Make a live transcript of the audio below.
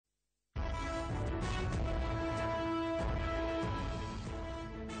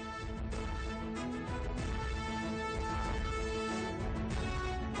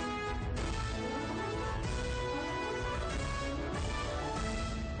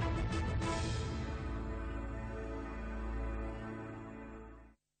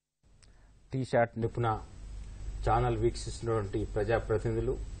Tea-shot నిపుణ channel వీక్షిస్తున్నటువంటి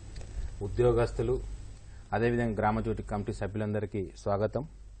ప్రజాప్రతినిధులు, ఉద్యోగస్తులు, అదేవిధంగా గ్రామజ్యోతి కమిటీ సభ్యులందరికీ స్వాగతం.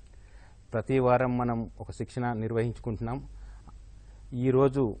 ప్రతి వారం మనం ఒక శిక్షణ నిర్వహించుకుంటున్నాం.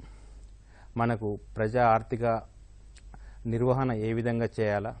 ఈరోజు మనకు ప్రజా ఆర్థిక నిర్వహణ ఏ విధంగా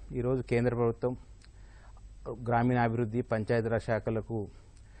చేయాలా, ఈరోజు కేంద్ర ప్రభుత్వం గ్రామీణాభివృద్ధి పంచాయతీరాజ్ శాఖలకు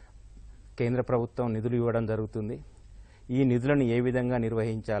కేంద్ర ప్రభుత్వం నిధులు ఇవ్వడం జరుగుతుంది. ఈ నిధులను ఏ విధంగా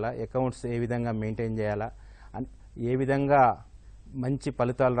నిర్వహించాలా, అకౌంట్స్ ఏ విధంగా మెయింటైన్ చేయాలా, ఏ విధంగా మంచి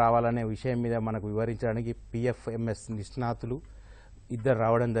ఫలితాలు రావాలనే విషయం మీద మనకు వివరించడానికి పిఎఫ్ఎంఎస్ నిష్ణాతులు ఇద్దరు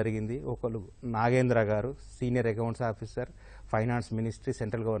రావడం జరిగింది. ఒకరు నాగేంద్ర గారు, senior accounts officer, finance ministry,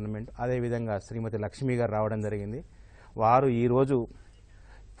 central government, అదేవిధంగా శ్రీమతి లక్ష్మి గారు రావడం జరిగింది. వారు ఈరోజు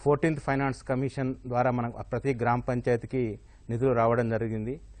 14th ఫైనాన్స్ కమిషన్ ద్వారా మనకు ప్రతి గ్రామ పంచాయతీకి నిధులు రావడం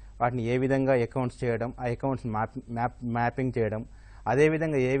జరిగింది. వాటిని ఏ విధంగా అకౌంట్స్ చేయడం, ఆ అకౌంట్స్ మ్యాపింగ్ చేయడం,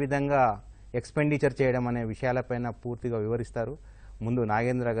 అదేవిధంగా ఏ విధంగా ఎక్స్పెండిచర్ చేయడం అనే విషయాలపైన పూర్తిగా వివరిస్తారు. ముందు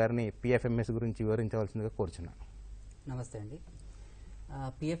నాగేంద్ర గారిని పిఎఫ్ఎంఎస్ గురించి వివరించవలసిందిగా కోరుచున్నాను. నమస్తే అండి.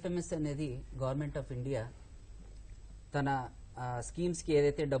 పిఎఫ్ఎంఎస్ అనేది గవర్నమెంట్ ఆఫ్ ఇండియా తన స్కీమ్స్కి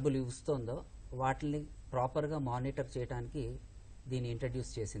ఏదైతే డబ్బులు ఇస్తుందో వాటిని ప్రాపర్గా మానిటర్ చేయడానికి దీన్ని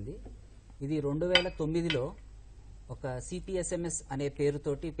ఇంట్రడ్యూస్ చేసింది. ఇది 2009లో ఒక సిపిఎస్ఎంఎస్ అనే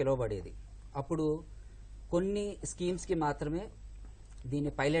పేరుతోటి పిలువబడేది. అప్పుడు కొన్ని స్కీమ్స్కి మాత్రమే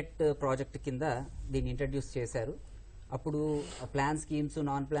దీన్ని పైలట్ ప్రాజెక్ట్ కింద దీన్ని ఇంట్రడ్యూస్ చేశారు. అప్పుడు plan schemes,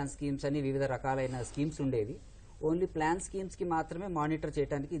 non plan schemes అని వివిధ రకాలైన స్కీమ్స్ ఉండేవి. ఓన్లీ ప్లాన్ స్కీమ్స్కి మాత్రమే మానిటర్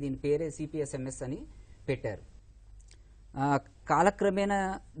చేయడానికి దీని పేరే సిపిఎస్ఎంఎస్ అని పెట్టారు. కాలక్రమేణా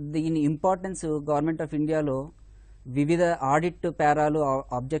దీని ఇంపార్టెన్స్ గవర్నమెంట్ ఆఫ్ ఇండియాలో వివిధ ఆడిట్ పేరాలు,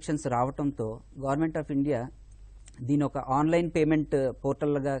 అబ్జెక్షన్స్ రావడంతో గవర్నమెంట్ ఆఫ్ ఇండియా దీని ఒక ఆన్లైన్ పేమెంట్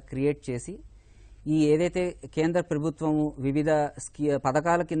పోర్టల్గా క్రియేట్ చేసి ఈ ఏదైతే కేంద్ర ప్రభుత్వము వివిధ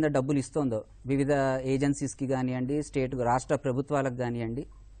పథకాల కింద డబ్బులు ఇస్తోందో వివిధ ఏజెన్సీస్కి కానివ్వండి, స్టేట్ రాష్ట్ర ప్రభుత్వాలకు కానివ్వండి,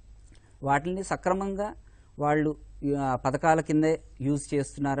 వాటిని సక్రమంగా వాళ్ళు పథకాల కిందే యూజ్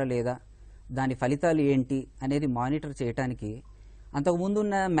చేస్తున్నారా లేదా, దాని ఫలితాలు ఏంటి అనేది మానిటర్ చేయడానికి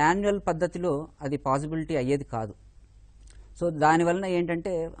అంతకుముందున్న మాన్యువల్ పద్ధతిలో అది పాసిబిలిటీ అయ్యేది కాదు. సో దానివలన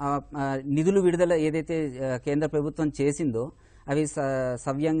ఏంటంటే నిధులు విడుదల ఏదైతే కేంద్ర ప్రభుత్వం చేసిందో అవి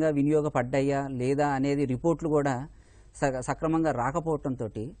సవ్యంగా వినియోగపడ్డాయా లేదా అనేది రిపోర్ట్లు కూడా సక్రమంగా రాకపోవడంతో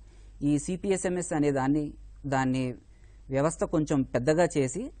ఈ సిపిఎస్ఎంఎస్ అనే దాన్ని వ్యవస్థ కొంచెం పెద్దగా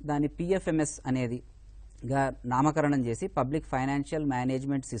చేసి దాన్ని పిఎఫ్ఎంఎస్ అనేదిగా నామకరణం చేసి పబ్లిక్ ఫైనాన్షియల్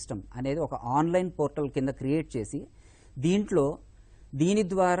మేనేజ్మెంట్ సిస్టమ్ అనేది ఒక ఆన్లైన్ పోర్టల్ కింద క్రియేట్ చేసి దీని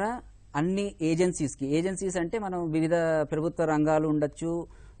ద్వారా అన్ని ఏజెన్సీస్ అంటే మనం వివిధ ప్రభుత్వ రంగాలు ఉండొచ్చు,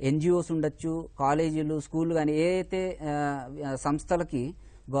 ఎన్జిఓస్ ఉండొచ్చు, కాలేజీలు, స్కూళ్ళు కానీ ఏదైతే సంస్థలకి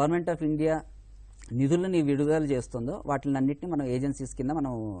గవర్నమెంట్ ఆఫ్ ఇండియా నిధులని విడుదల చేస్తుందో వాటిలన్నింటినీ మనం ఏజెన్సీస్ కింద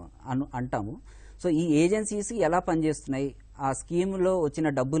మనం అంటాము. సో ఈ ఏజెన్సీస్ ఎలా పనిచేస్తున్నాయి, ఆ స్కీమ్లో వచ్చిన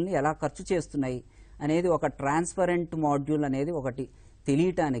డబ్బుల్ని ఎలా ఖర్చు చేస్తున్నాయి అనేది ఒక ట్రాన్స్పరెంట్ మాడ్యూల్ అనేది ఒకటి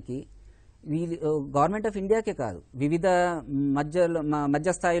తెలియటానికి గవర్నమెంట్ ఆఫ్ ఇండియాకే కాదు, వివిధ మధ్య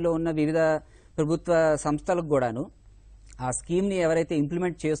స్థాయిలో ఉన్న వివిధ ప్రభుత్వ సంస్థలకు కూడాను ఆ స్కీమ్ని ఎవరైతే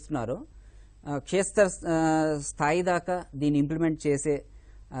ఇంప్లిమెంట్ చేస్తున్నారో క్షేత్ర స్థాయి దాకా దీన్ని ఇంప్లిమెంట్ చేసే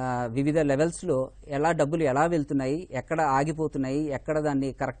వివిధ లెవెల్స్లో డబ్బులు ఎలా వెళ్తున్నాయి, ఎక్కడ ఆగిపోతున్నాయి, ఎక్కడ దాన్ని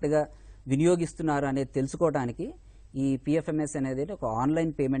కరెక్ట్గా వినియోగిస్తున్నారు అనేది తెలుసుకోవడానికి ఈ పిఎఫ్ఎంఎస్ అనేది ఒక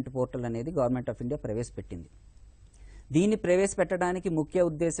ఆన్లైన్ పేమెంట్ పోర్టల్ అనేది గవర్నమెంట్ ఆఫ్ ఇండియా ప్రవేశపెట్టింది. దీన్ని ప్రవేశపెట్టడానికి ముఖ్య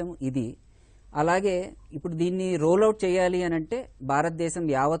ఉద్దేశం ఇది. అలాగే ఇప్పుడు దీన్ని రోల్అవుట్ చేయాలి అని అంటే భారతదేశం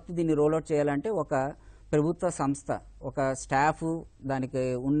యావత్తు దీన్ని రోల్అవుట్ చేయాలంటే ఒక ప్రభుత్వ సంస్థ, ఒక స్టాఫ్, దానికి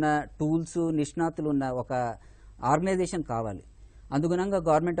ఉన్న టూల్స్, నిష్ణాతులు ఉన్న ఒక ఆర్గనైజేషన్ కావాలి. అందుగుణంగా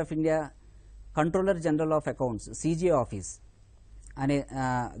government of India controller general of accounts CGA office అనే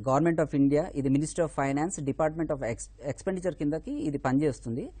గవర్నమెంట్ ఆఫ్ ఇండియా, ఇది ministry of finance, department of expenditure కిందకి ఇది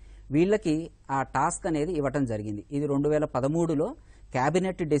పనిచేస్తుంది. వీళ్ళకి ఆ టాస్క్ అనేది ఇవ్వటం జరిగింది. ఇది 2013లో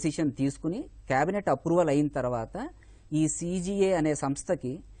క్యాబినెట్ డెసిషన్ తీసుకుని క్యాబినెట్ అప్రూవల్ అయిన తర్వాత ఈ సిజిఏ అనే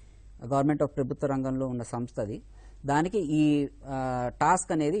సంస్థకి, గవర్నమెంట్ ఆఫ్ ప్రభుత్వ రంగంలో ఉన్న సంస్థది, దానికి ఈ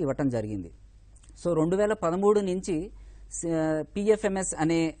టాస్క్ అనేది ఇవ్వటం జరిగింది. సో 2013 నుంచి పిఎఫ్ఎంఎస్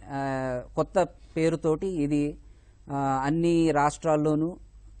అనే కొత్త పేరుతోటి ఇది అన్ని రాష్ట్రాల్లోనూ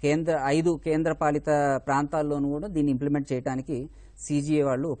 5 కేంద్రపాలిత ప్రాంతాల్లోనూ కూడా దీన్ని ఇంప్లిమెంట్ చేయడానికి సిజిఏ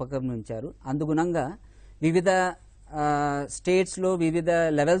వాళ్ళు ఉపక్రమించారు. అందుగుణంగా వివిధ స్టేట్స్లో వివిధ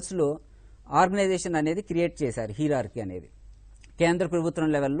లెవెల్స్లో ఆర్గనైజేషన్ అనేది క్రియేట్ చేశారు. హీరార్కీ అనేది కేంద్ర ప్రభుత్వం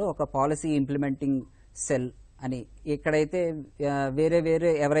లెవెల్లో ఒక పాలసీ ఇంప్లిమెంటింగ్ సెల్ అని, ఎక్కడైతే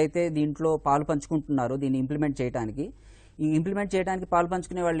వేరే ఎవరైతే దీంట్లో పాలు పంచుకుంటున్నారో దీన్ని ఇంప్లిమెంట్ చేయడానికి, ఈ ఇంప్లిమెంట్ చేయడానికి పాలు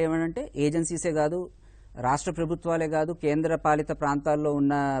పంచుకునే వాళ్ళు ఏమంటే ఏజెన్సీసే కాదు, రాష్ట్ర ప్రభుత్వాలే కాదు, కేంద్ర పాలిత ప్రాంతాల్లో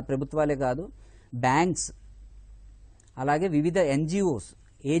ఉన్న ప్రభుత్వాలే కాదు, బ్యాంక్స్, అలాగే వివిధ ఎన్జిఓస్,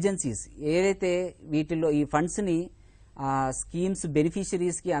 ఏజెన్సీస్ ఏవైతే వీటిల్లో ఈ ఫండ్స్ని స్కీమ్స్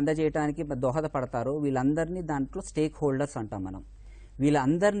బెనిఫిషరీస్కి అందజేయడానికి దోహదపడతారో వీళ్ళందరినీ దాంట్లో స్టేక్ హోల్డర్స్ అంటాం మనం.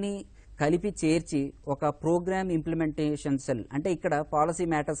 వీళ్ళందరినీ కలిపి చేర్చి ఒక ప్రోగ్రామ్ ఇంప్లిమెంటేషన్ సెల్, అంటే ఇక్కడ పాలసీ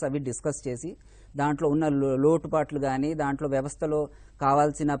మ్యాటర్స్ అవి డిస్కస్ చేసి దాంట్లో ఉన్న లోటుపాట్లు కానీ, దాంట్లో వ్యవస్థలో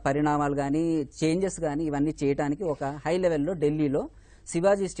కావాల్సిన పరిణామాలు కానీ, చేంజెస్ కానీ ఇవన్నీ చేయడానికి ఒక హై లెవెల్లో ఢిల్లీలో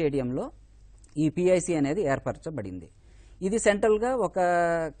శివాజీ స్టేడియంలో ఈ పిఐసి అనేది ఏర్పరచబడింది. ఇది సెంట్రల్గా ఒక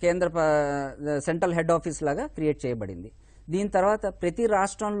సెంట్రల్ హెడ్ ఆఫీస్ లాగా క్రియేట్ చేయబడింది. దీని తర్వాత ప్రతి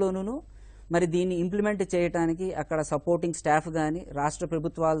రాష్ట్రంలోనూ మరి దీన్ని ఇంప్లిమెంట్ చేయడానికి అక్కడ సపోర్టింగ్ స్టాఫ్ కానీ రాష్ట్ర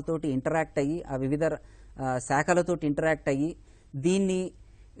ప్రభుత్వాలతోటి ఇంటరాక్ట్ అయ్యి, ఆ వివిధ శాఖలతోటి ఇంటరాక్ట్ అయ్యి దీన్ని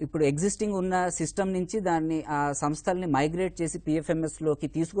ఇప్పుడు ఎగ్జిస్టింగ్ ఉన్న సిస్టమ్ నుంచి దాన్ని ఆ సంస్థల్ని మైగ్రేట్ చేసి పిఎఫ్ఎంఎస్లోకి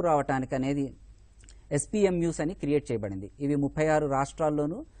తీసుకురావటానికి అనేది ఎస్పీఎంయూస్ అని క్రియేట్ చేయబడింది. ఇవి 36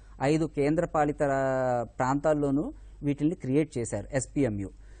 రాష్ట్రాల్లోనూ 5 కేంద్ర పాలిత ప్రాంతాల్లోనూ వీటిని క్రియేట్ చేశారు ఎస్పీఎంయూ.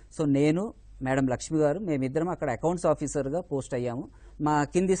 సో నేను, మేడం లక్ష్మి గారు, మేమిద్దరం అక్కడ అకౌంట్స్ ఆఫీసర్గా పోస్ట్ అయ్యాము. మా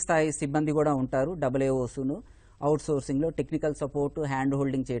కింది స్థాయి సిబ్బంది కూడా ఉంటారు, AAOస్ను. Out సోర్సింగ్లో technical support, hand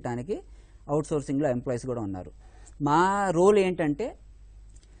holding చేయడానికి అవుట్ సోర్సింగ్లో ఎంప్లాయీస్ కూడా ఉన్నారు. మా రోల్ ఏంటంటే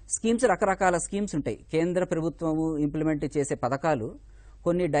స్కీమ్స్, రకరకాల స్కీమ్స్ ఉంటాయి. కేంద్ర ప్రభుత్వము ఇంప్లిమెంట్ చేసే పథకాలు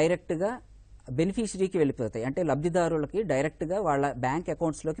కొన్ని డైరెక్ట్గా బెనిఫిషరీకి వెళ్ళిపోతాయి, అంటే లబ్ధిదారులకి డైరెక్ట్గా వాళ్ళ బ్యాంక్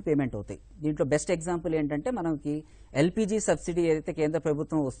అకౌంట్స్లోకి పేమెంట్ అవుతాయి. దీంట్లో బెస్ట్ ఎగ్జాంపుల్ ఏంటంటే మనకి ఎల్పిజి సబ్సిడీ ఏదైతే కేంద్ర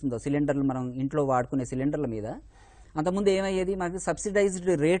ప్రభుత్వం వస్తుందో సిలిండర్లు, మనం ఇంట్లో వాడుకునే సిలిండర్ల మీద, అంతకుముందు ఏమయ్యేది, మనకి సబ్సిడైజ్డ్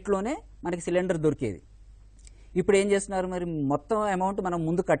రేట్లోనే మనకి సిలిండర్ దొరికేది. ఇప్పుడు ఏం చేస్తున్నారు, మరి మొత్తం అమౌంట్ మనం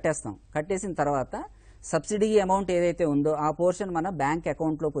ముందు కట్టేసిన తర్వాత సబ్సిడీ అమౌంట్ ఏదైతే ఉందో ఆ పోర్షన్ మన బ్యాంక్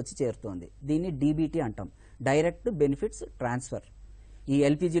అకౌంట్లోకి వచ్చి చేరుతోంది. దీన్ని డీబీటీ అంటాం, డైరెక్ట్ బెనిఫిట్స్ ట్రాన్స్ఫర్. ఈ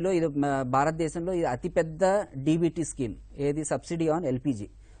ఎల్పిజిలో ఇది భారతదేశంలో ఇది అతిపెద్ద డీబీటీ స్కీమ్, ఏది సబ్సిడీ ఆన్ ఎల్పిజి.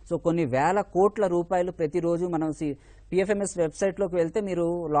 సో కొన్ని వేల కోట్ల రూపాయలు ప్రతిరోజు మనం పిఎఫ్ఎంఎస్ వెబ్సైట్లోకి వెళ్తే మీరు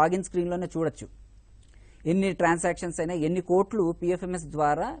లాగిన్ స్క్రీన్లోనే చూడొచ్చు ఎన్ని ట్రాన్సాక్షన్స్ అయినా, ఎన్ని కోట్లు పిఎఫ్ఎంఎస్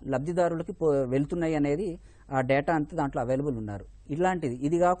ద్వారా లబ్ధిదారులకి వెళ్తున్నాయి అనేది ఆ డేటా అంతా దాంట్లో అవైలబుల్ ఉన్నారు. ఇలాంటిది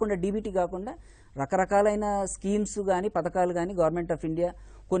ఇది కాకుండా, డీబీటీ కాకుండా రకరకాలైన స్కీమ్స్ కానీ పథకాలు కానీ గవర్నమెంట్ ఆఫ్ ఇండియా,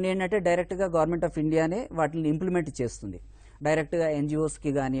 కొన్ని ఏంటంటే డైరెక్ట్గా గవర్నమెంట్ ఆఫ్ ఇండియానే వాటిని ఇంప్లిమెంట్ చేస్తుంది. డైరెక్ట్గా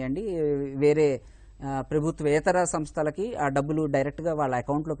ఎన్జిఓస్కి కానివ్వండి, వేరే ప్రభుత్వేతర సంస్థలకి ఆ డబ్బులు డైరెక్ట్గా వాళ్ళ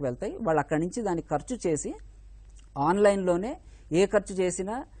అకౌంట్లోకి వెళ్తాయి. వాళ్ళు అక్కడి నుంచి దాన్ని ఖర్చు చేసి ఆన్లైన్లోనే ఏ ఖర్చు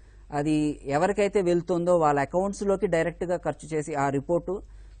చేసినా అది ఎవరికైతే వెళ్తుందో వాళ్ళ అకౌంట్స్లోకి డైరెక్ట్గా ఖర్చు చేసి ఆ రిపోర్టు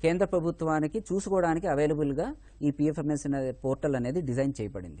కేంద్ర ప్రభుత్వానికి చూసుకోవడానికి అవైలబుల్గా ఈ పిఎఫ్ఎంఎస్ అనే పోర్టల్ అనేది డిజైన్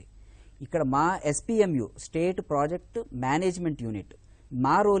చేయబడింది. ఇక్కడ మా ఎస్పీఎంయు, స్టేట్ ప్రాజెక్ట్ మేనేజ్మెంట్ యూనిట్,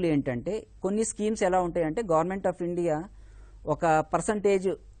 మా రోల్ ఏంటంటే కొన్ని స్కీమ్స్ ఎలా ఉంటాయంటే గవర్నమెంట్ ఆఫ్ ఇండియా ఒక పర్సంటేజ్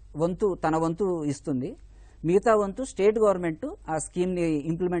వంతు తన వంతు ఇస్తుంది, మిగతా వంతు స్టేట్ గవర్నమెంట్ ఆ స్కీమ్ని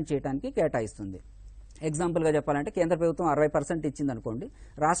ఇంప్లిమెంట్ చేయడానికి కేటాయిస్తుంది. ఎగ్జాంపుల్గా చెప్పాలంటే కేంద్ర ప్రభుత్వం 60% ఇచ్చింది అనుకోండి,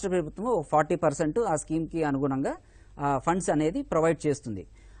 రాష్ట్ర ప్రభుత్వం 40% ఆ స్కీమ్కి అనుగుణంగా ఆ ఫండ్స్ అనేది ప్రొవైడ్ చేస్తుంది.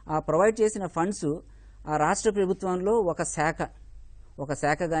 ఆ ప్రొవైడ్ చేసిన ఫండ్స్ ఆ రాష్ట్ర ప్రభుత్వంలో ఒక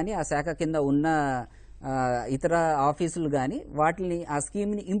శాఖ కానీ ఆ శాఖ కింద ఉన్న ఇతర ఆఫీసులు కానీ వాటిని ఆ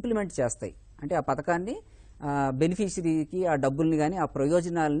స్కీమ్ని ఇంప్లిమెంట్ చేస్తాయి. అంటే ఆ పథకాన్ని బెనిఫిషరీకి ఆ డబ్బుల్ని కానీ ఆ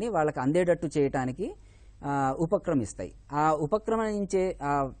ప్రయోజనాలని వాళ్ళకి అందేటట్టు చేయడానికి ఉపక్రమిస్తాయి. ఆ ఉపక్రమించే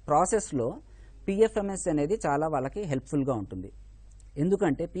ఆ ప్రాసెస్లో పిఎఫ్ఎంఎస్ అనేది చాలా వాళ్ళకి హెల్ప్ఫుల్గా ఉంటుంది.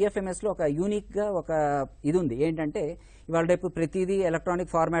 ఎందుకంటే పిఎఫ్ఎంఎస్లో ఒక యూనిక్గా ఒక ఇది ఉంది, ఏంటంటే ఇవాళ రేపు ప్రతిదీ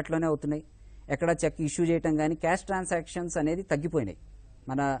ఎలక్ట్రానిక్ ఫార్మాట్లోనే అవుతున్నాయి. ఎక్కడ చెక్ ఇష్యూ చేయటం కానీ, క్యాష్ ట్రాన్సాక్షన్స్ అనేది తగ్గిపోయినాయి.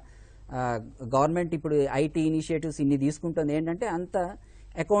 మన గవర్నమెంట్ ఇప్పుడు ఐటీ ఇనిషియేటివ్స్ ఇన్ని తీసుకుంటుంది, ఏంటంటే అంత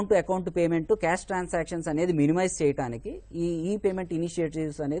అకౌంట్ పేమెంట్, క్యాష్ ట్రాన్సాక్షన్స్ అనేది మినిమైజ్ చేయడానికి ఈ పేమెంట్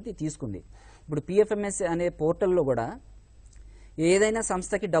ఇనిషియేటివ్స్ అనేది తీసుకుంది. ఇప్పుడు పిఎఫ్ఎంఎస్ అనే పోర్టల్లో కూడా ఏదైనా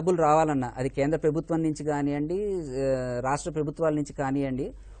సంస్థకి డబ్బులు రావాలన్నా, అది కేంద్ర ప్రభుత్వం నుంచి కానివ్వండి, రాష్ట్ర ప్రభుత్వాల నుంచి కానివ్వండి,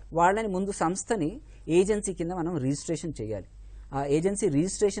 వాళ్ళని ముందు సంస్థని ఏజెన్సీ కింద మనం రిజిస్ట్రేషన్ చేయాలి. ఆ ఏజెన్సీ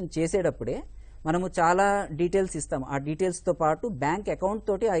రిజిస్ట్రేషన్ చేసేటప్పుడే మనము చాలా డీటెయిల్స్ ఇస్తాం. ఆ డీటెయిల్స్తో పాటు బ్యాంక్ అకౌంట్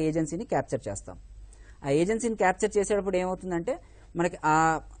తోటి ఆ ఏజెన్సీని క్యాప్చర్ చేస్తాం. ఆ ఏజెన్సీని క్యాప్చర్ చేసేటప్పుడు ఏమవుతుందంటే మనకి ఆ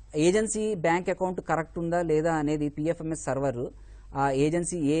ఏజెన్సీ బ్యాంక్ అకౌంట్ కరెక్ట్ ఉందా లేదా అనేది పిఎఫ్ఎంఎస్ సర్వర్ ఆ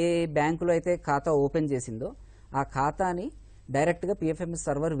ఏజెన్సీ ఏ బ్యాంకులో అయితే ఖాతా ఓపెన్ చేసిందో ఆ ఖాతాని డైరెక్ట్గా పిఎఫ్ఎంఎస్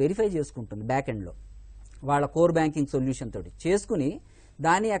సర్వర్ వెరిఫై చేసుకుంటుంది బ్యాక్ ఎండ్లో వాళ్ళ కోర్ బ్యాంకింగ్ సొల్యూషన్ తోటి చేసుకుని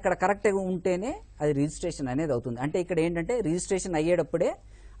దాన్ని అక్కడ కరెక్ట్గా ఉంటేనే అది రిజిస్ట్రేషన్ అనేది అవుతుంది. అంటే ఇక్కడ ఏంటంటే రిజిస్ట్రేషన్ అయ్యేటప్పుడే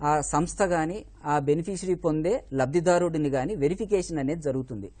ఆ సంస్థ కానీ ఆ బెనిఫిషరీ పొందే లబ్ధిదారుడిని కానీ వెరిఫికేషన్ అనేది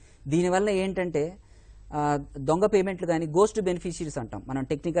జరుగుతుంది. దీనివల్ల ఏంటంటే దొంగ పేమెంట్లు కానీ, గోస్ట్ బెనిఫిషరీస్ అంటాం మనం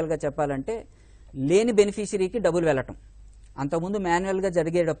టెక్నికల్గా చెప్పాలంటే, లేని బెనిఫిషరీకి డబ్బులు వెళ్ళటం, అంతకుముందు మాన్యువల్గా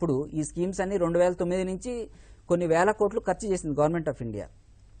జరిగేటప్పుడు ఈ స్కీమ్స్ అన్ని 2009 నుంచి కొన్ని వేల కోట్లు ఖర్చు చేసింది గవర్నమెంట్ ఆఫ్ ఇండియా.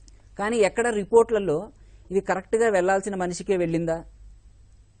 కానీ ఎక్కడ రిపోర్ట్లలో ఇది కరెక్ట్గా వెళ్లాల్సిన మనిషికే వెళ్ళిందా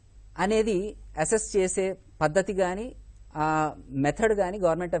అనేది అసెస్ చేసే పద్ధతి కానీ ఆ మెథడ్ కానీ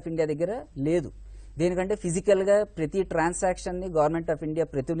గవర్నమెంట్ ఆఫ్ ఇండియా దగ్గర లేదు. దేనికంటే ఫిజికల్గా ప్రతి ట్రాన్సాక్షన్ని గవర్నమెంట్ ఆఫ్ ఇండియా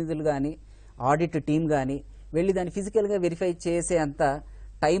ప్రతినిధులు కానీ ఆడిట్ టీం కానీ వెళ్ళి దాన్ని ఫిజికల్గా వెరిఫై చేసే అంత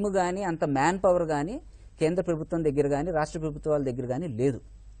టైం కానీ అంత మ్యాన్ పవర్ కానీ కేంద్ర ప్రభుత్వం దగ్గర కానీ రాష్ట్ర ప్రభుత్వాల దగ్గర కానీ లేదు.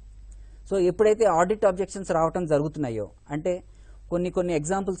 సో ఎప్పుడైతే ఆడిట్ ఆబ్జెక్షన్స్ రావటం జరుగుతున్నాయో, అంటే కొన్ని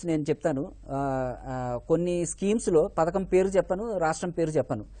ఎగ్జాంపుల్స్ నేను చెప్తాను. కొన్ని స్కీమ్స్లో పథకం పేరు చెప్పను, రాష్ట్రం పేరు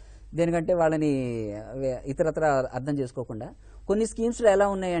చెప్పను, దేనికంటే వాళ్ళని ఇతరత్ర అర్థం చేసుకోకుండా. కొన్ని స్కీమ్స్లో ఎలా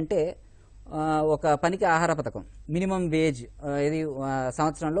ఉన్నాయంటే ఒక పనికి ఆహార పథకం, మినిమం వేజ్, ఇది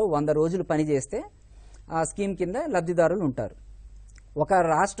సంవత్సరంలో 100 రోజులు పని చేస్తే ఆ స్కీమ్ కింద లబ్ధిదారులు ఉంటారు. ఒక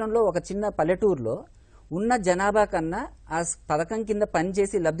రాష్ట్రంలో ఒక చిన్న పల్లెటూరులో ఉన్న జనాభా కన్నా ఆ పథకం కింద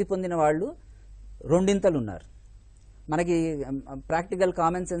పనిచేసి లబ్ధి పొందిన వాళ్ళు 2 ఉన్నారు. మనకి ప్రాక్టికల్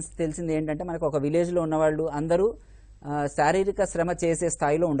కామన్ సెన్స్ తెలిసింది ఏంటంటే, మనకు ఒక విలేజ్లో ఉన్నవాళ్ళు అందరూ శారీరక శ్రమ చేసే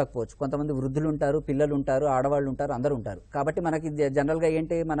స్థాయిలో ఉండకపోవచ్చు. కొంతమంది వృద్ధులు ఉంటారు, పిల్లలు ఉంటారు, ఆడవాళ్ళు ఉంటారు, అందరూ ఉంటారు. కాబట్టి మనకి జనరల్గా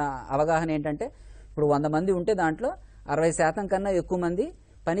ఏంటి మన అవగాహన ఏంటంటే, ఇప్పుడు 100 మంది ఉంటే దాంట్లో 60% కన్నా ఎక్కువ మంది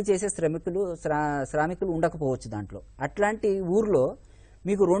పని చేసే శ్రామికులు ఉండకపోవచ్చు దాంట్లో. అట్లాంటి ఊర్లో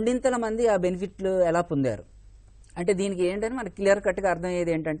మీకు 2 మంది ఆ బెనిఫిట్లు ఎలా పొందారు అంటే, దీనికి ఏంటంటే మనకు క్లియర్ కట్గా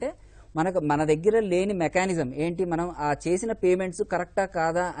అర్థమయ్యేది ఏంటంటే, మన దగ్గర లేని మెకానిజం ఏంటి, మనం ఆ చేసిన పేమెంట్స్ కరెక్టా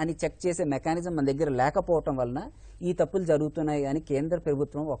కాదా అని చెక్ చేసే మెకానిజం మన దగ్గర లేకపోవటం వలన ఈ తప్పులు జరుగుతున్నాయి అని కేంద్ర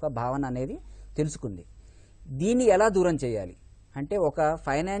ప్రభుత్వం ఒక భావన అనేది తెలుసుకుంది. దీన్ని ఎలా దూరం చేయాలి అంటే, ఒక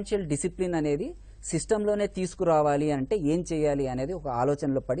ఫైనాన్షియల్ డిసిప్లిన్ అనేది సిస్టంలోనే తీసుకురావాలి అంటే ఏం చేయాలి అనేది ఒక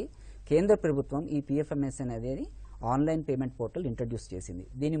ఆలోచనలో పడి కేంద్ర ప్రభుత్వం ఈ పిఎఫ్ఎంఎస్ అనేది ఆన్లైన్ పేమెంట్ పోర్టల్ ఇంట్రడ్యూస్ చేసింది.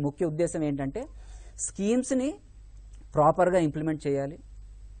 దీని ముఖ్య ఉద్దేశం ఏంటంటే, స్కీమ్స్ని ప్రాపర్గా ఇంప్లిమెంట్ చేయాలి,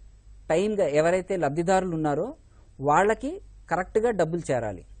 టైంగా ఎవరైతే లబ్ధిదారులు ఉన్నారో వాళ్ళకి కరెక్ట్గా డబ్బులు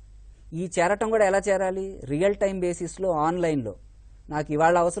చేరాలి. ఈ చేరటం కూడా ఎలా చేరాలి, రియల్ టైం బేసిస్లో ఆన్లైన్లో. నాకు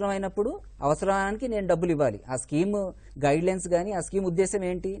ఇవాళ అవసరమైనప్పుడు అవసరానికి నేను డబ్బులు ఇవ్వాలి. ఆ స్కీమ్ గైడ్లైన్స్ కానీ ఆ స్కీమ్ ఉద్దేశం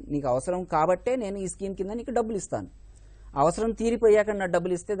ఏంటి, నీకు అవసరం కాబట్టే నేను ఈ స్కీమ్ కింద నీకు డబ్బులు ఇస్తాను. అవసరం తీరిపోయాక నా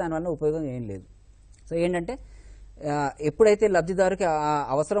డబ్బులు ఇస్తే దానివల్ల ఉపయోగం ఏం లేదు. సో ఏంటంటే, ఎప్పుడైతే లబ్ధిదారుకి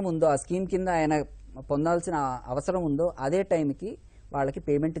అవసరం ఉందో, ఆ స్కీమ్ కింద ఆయన పొందాల్సిన అవసరం ఉందో అదే టైంకి వాళ్ళకి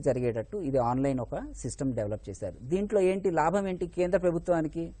పేమెంట్ జరిగేటట్టు ఇది ఆన్లైన్ ఒక సిస్టమ్ డెవలప్ చేశారు. దీంట్లో ఏంటి లాభం ఏంటి కేంద్ర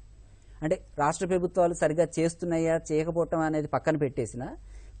ప్రభుత్వానికి అంటే, రాష్ట్ర ప్రభుత్వాలు సరిగా చేస్తున్నాయా చేయకపోవటం అనేది పక్కన పెట్టేసిన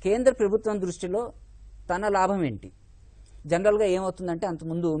కేంద్ర ప్రభుత్వం దృష్టిలో తన లాభం ఏంటి. జనరల్గా ఏమవుతుందంటే,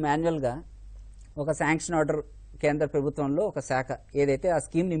 అంతకుముందు మాన్యువల్గా ఒక శాంక్షన్ ఆర్డర్ కేంద్ర ప్రభుత్వంలో ఒక శాఖ ఏదైతే ఆ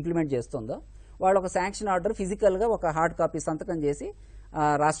స్కీమ్ని ఇంప్లిమెంట్ చేస్తుందో వాళ్ళు ఒక శాంక్షన్ ఆర్డర్ ఫిజికల్గా ఒక హార్డ్ కాపీ సంతకం చేసి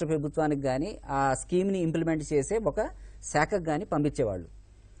రాష్ట్ర ప్రభుత్వానికి కానీ ఆ స్కీమ్ని ఇంప్లిమెంట్ చేసే ఒక శాఖకు కానీ పంపించేవాళ్ళు.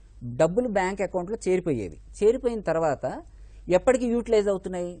 డబ్బులు బ్యాంక్ అకౌంట్లో చేరిపోయేవి. చేరిపోయిన తర్వాత ఎప్పటికీ యూటిలైజ్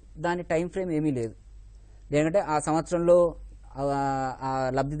అవుతున్నాయి, దాని టైం ఫ్రేమ్ ఏమీ లేదు. ఎందుకంటే ఆ సంవత్సరంలో ఆ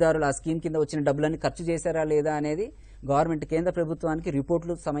లబ్ధిదారులు ఆ స్కీమ్ కింద వచ్చిన డబ్బులన్నీ ఖర్చు చేశారా లేదా అనేది గవర్నమెంట్ కేంద్ర ప్రభుత్వానికి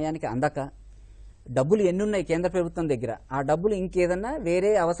రిపోర్టులు సమయానికి అందక, డబ్బులు ఎన్నున్నాయి కేంద్ర ప్రభుత్వం దగ్గర, ఆ డబ్బులు ఇంకేదన్నా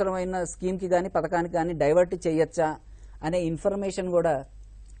వేరే అవసరమైన స్కీమ్కి కానీ పథకానికి కానీ డైవర్ట్ చేయొచ్చా అనే ఇన్ఫర్మేషన్ కూడా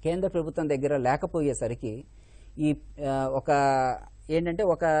కేంద్ర ప్రభుత్వం దగ్గర లేకపోయేసరికి ఈ ఒక ఏంటంటే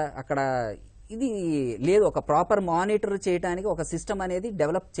ఒక అక్కడ ఇది లేదు, ఒక ప్రాపర్ మానిటర్ చేయడానికి ఒక సిస్టమ్ అనేది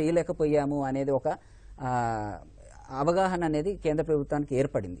డెవలప్ చేయలేకపోయాము అనేది ఒక అవగాహన అనేది కేంద్ర ప్రభుత్వానికి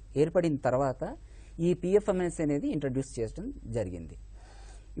ఏర్పడిన తర్వాత ఈ పిఎఫ్ఎంఎస్ అనేది ఇంట్రడ్యూస్ చేయడం జరిగింది.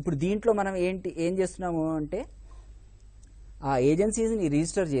 ఇప్పుడు దీంట్లో మనం ఏం చేస్తున్నాము అంటే, ఆ ఏజెన్సీస్ని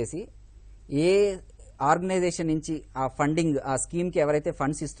రిజిస్టర్ చేసి ఏ ఆర్గనైజేషన్ నుంచి ఆ ఫండింగ్ ఆ స్కీమ్కి ఎవరైతే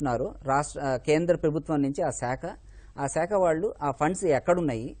ఫండ్స్ ఇస్తున్నారో కేంద్ర ప్రభుత్వం నుంచి ఆ శాఖ వాళ్ళు ఆ ఫండ్స్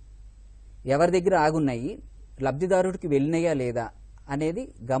ఎక్కడున్నాయి, ఎవరి దగ్గర ఆగున్నాయి, లబ్ధిదారుడికి వెళ్ళినాయా లేదా అనేది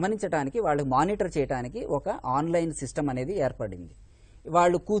గమనించడానికి, వాళ్ళు మానిటర్ చేయడానికి ఒక ఆన్లైన్ సిస్టమ్ అనేది ఏర్పడింది.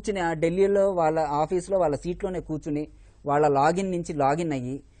 వాళ్ళు కూర్చుని ఢిల్లీలో వాళ్ళ ఆఫీస్లో వాళ్ళ సీట్లోనే కూర్చుని వాళ్ళ లాగిన్ నుంచి లాగిన్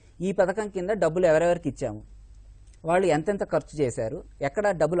అయ్యి ఈ పథకం కింద డబ్బులు ఎవరెవరికి ఇచ్చాము, వాళ్ళు ఎంతెంత ఖర్చు చేశారు, ఎక్కడ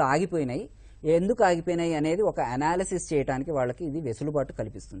డబ్బులు ఆగిపోయినాయి, ఎందుకు ఆగిపోయినాయి అనేది ఒక అనాలిసిస్ చేయడానికి వాళ్ళకి ఇది వెసులుబాటు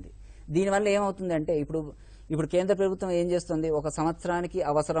కల్పిస్తుంది. దీనివల్ల ఏమవుతుందంటే, ఇప్పుడు కేంద్ర ప్రభుత్వం ఏం చేస్తుంది, ఒక సంవత్సరానికి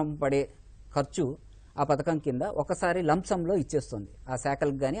అవసరం పడే ఖర్చు ఆ పథకం కింద ఒకసారి లంసంలో ఇచ్చేస్తుంది ఆ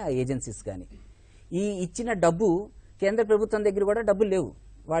శాఖలకు కానీ ఆ ఏజెన్సీస్ కానీ. ఈ ఇచ్చిన డబ్బు కేంద్ర ప్రభుత్వం దగ్గర కూడా డబ్బులు లేవు.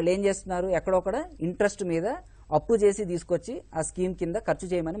 వాళ్ళు ఏం చేస్తున్నారు, ఎక్కడొక్కడ ఇంట్రెస్ట్ మీద అప్పు చేసి తీసుకొచ్చి ఆ స్కీమ్ కింద ఖర్చు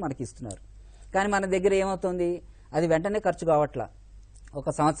చేయమని మనకి ఇస్తున్నారు. కానీ మన దగ్గర ఏమవుతుంది, అది వెంటనే ఖర్చు కావట్లా. ఒక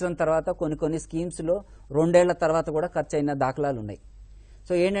సంవత్సరం తర్వాత కొన్ని స్కీమ్స్లో 2 ఏళ్ల తర్వాత కూడా ఖర్చు అయిన దాఖలాలు ఉన్నాయి.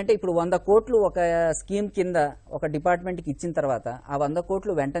 సో ఏంటంటే ఇప్పుడు 100 కోట్లు ఒక స్కీమ్ కింద ఒక డిపార్ట్మెంట్కి ఇచ్చిన తర్వాత ఆ 100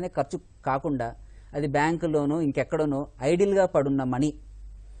 కోట్లు వెంటనే ఖర్చు కాకుండా అది బ్యాంకులోనూ ఇంకెక్కడనో ఐడిల్గా పడున్న మనీ,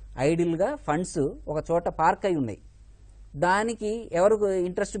 ఐడిల్గా ఫండ్స్ ఒక చోట పార్క్ అయి ఉన్నాయి. దానికి ఎవరు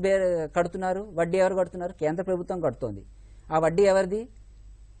ఇంట్రెస్ట్ కడుతున్నారు? వడ్డీ ఎవరు కడుతున్నారు? కేంద్ర ప్రభుత్వం కడుతోంది. ఆ వడ్డీ ఎవరిది?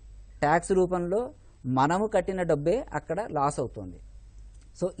 ట్యాక్స్ రూపంలో మనము కట్టిన డబ్బే అక్కడ లాస్ అవుతుంది.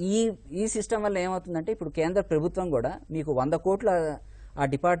 సో ఈ సిస్టమ్ వల్ల ఏమవుతుందంటే ఇప్పుడు కేంద్ర ప్రభుత్వం కూడా మీకు 100 కోట్ల ఆ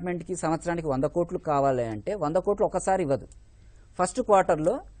డిపార్ట్మెంట్కి సంవత్సరానికి 100 కోట్లు కావాలి అంటే 100 కోట్లు ఒకసారి ఇవ్వదు. ఫస్ట్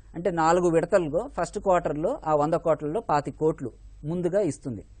క్వార్టర్లో అంటే 4 విడతల్లో ఫస్ట్ క్వార్టర్లో ఆ 100 కోట్లలో 25 కోట్లు ముందుగా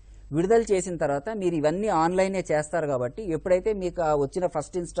ఇస్తుంది. విడుదల చేసిన తర్వాత మీరు ఇవన్నీ ఆన్లైనే చేస్తారు కాబట్టి ఎప్పుడైతే మీకు ఆ వచ్చిన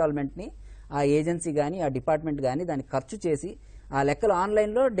ఫస్ట్ ఇన్స్టాల్మెంట్ని ఆ ఏజెన్సీ కానీ ఆ డిపార్ట్మెంట్ కానీ దాన్ని ఖర్చు చేసి ఆ లెక్కలు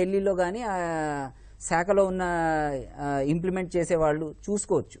ఆన్లైన్లో ఢిల్లీలో కానీ ఆ శాఖలో ఉన్న ఇంప్లిమెంట్ చేసేవాళ్ళు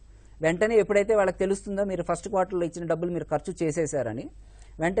చూసుకోవచ్చు. వెంటనే ఎప్పుడైతే వాళ్ళకి తెలుస్తుందో మీరు ఫస్ట్ క్వార్టర్లో ఇచ్చిన డబ్బులు మీరు ఖర్చు చేసేసారని,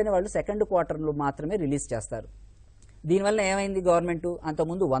 వెంటనే వాళ్ళు సెకండ్ క్వార్టర్లో మాత్రమే రిలీజ్ చేస్తారు. దీనివల్ల ఏమైంది? గవర్నమెంట్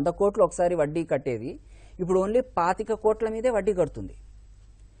అంతకుముందు 100 కోట్లు ఒకసారి వడ్డీ కట్టేది, ఇప్పుడు ఓన్లీ 25 కోట్ల మీదే వడ్డీ కడుతుంది.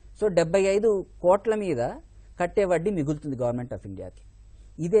 సో 75 కోట్ల మీద కట్టే వడ్డీ మిగులుతుంది గవర్నమెంట్ ఆఫ్ ఇండియాకి.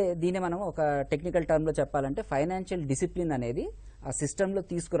 దీన్ని మనం ఒక టెక్నికల్ టర్మ్లో చెప్పాలంటే ఫైనాన్షియల్ డిసిప్లిన్ అనేది ఆ సిస్టంలో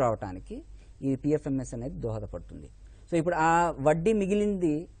తీసుకురావడానికి ఈ పిఎఫ్ఎంఎస్ అనేది దోహదపడుతుంది. సో ఇప్పుడు ఆ వడ్డీ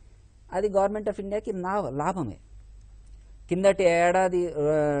మిగిలింది అది గవర్నమెంట్ ఆఫ్ ఇండియాకి లాభమే. కిందటి ఏడాది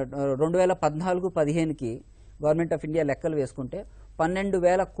 2014-15కి గవర్నమెంట్ ఆఫ్ ఇండియా లెక్కలు వేసుకుంటే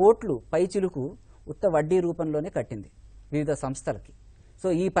 12,000 కోట్లు పైచిలుకు ఉత్త వడ్డీ రూపంలోనే కట్టింది వివిధ సంస్థలకి. సో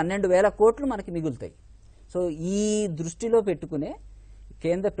ఈ 12,000 కోట్లు మనకి మిగులుతాయి. సో ఈ దృష్టిలో పెట్టుకునే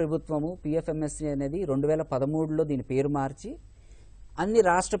కేంద్ర ప్రభుత్వము పిఎఫ్ఎంఎస్సి అనేది 2013లో దీని పేరు మార్చి అన్ని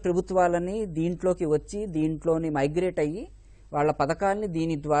రాష్ట్ర ప్రభుత్వాలని దీంట్లోకి వచ్చి దీంట్లోని మైగ్రేట్ అయ్యి వాళ్ళ పథకాలని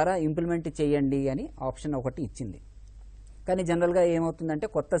దీని ద్వారా ఇంప్లిమెంట్ చేయండి అని ఆప్షన్ ఒకటి ఇచ్చింది. కానీ జనరల్గా ఏమవుతుందంటే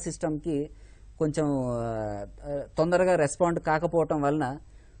కొత్త సిస్టమ్కి కొంచెం తొందరగా రెస్పాండ్ కాకపోవటం వలన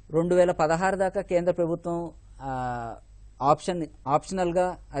 2016 దాకా కేంద్ర ప్రభుత్వం ఆప్షనల్గా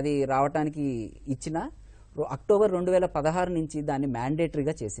అది రావడానికి ఇచ్చిన అక్టోబర్ 2016 నుంచి దాన్ని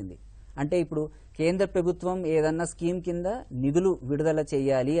మ్యాండేటరీగా చేసింది. అంటే ఇప్పుడు కేంద్ర ప్రభుత్వం ఏదన్నా స్కీమ్ కింద నిధులు విడుదల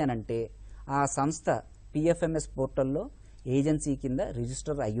చేయాలి అని అంటే ఆ సంస్థ పిఎఫ్ఎంఎస్ పోర్టల్లో ఏజెన్సీ కింద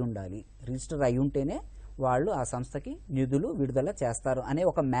రిజిస్టర్ అయి ఉండాలి. రిజిస్టర్ అయి ఉంటేనే వాళ్ళు ఆ సంస్థకి నిధులు విడుదల చేస్తారు అనే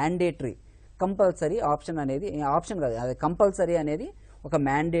ఒక మ్యాండేటరీ కంపల్సరీ ఆప్షన్ అనేది, ఆప్షన్ కాదు అది కంపల్సరీ అనేది ఒక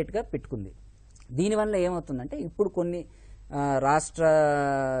మ్యాండేట్గా పెట్టుకుంది. దీనివల్ల ఏమవుతుందంటే ఇప్పుడు కొన్ని రాష్ట్ర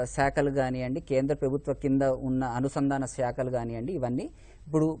శాఖలు కానివ్వండి, కేంద్ర ప్రభుత్వ కింద ఉన్న అనుసంధాన శాఖలు కానివ్వండి, ఇవన్నీ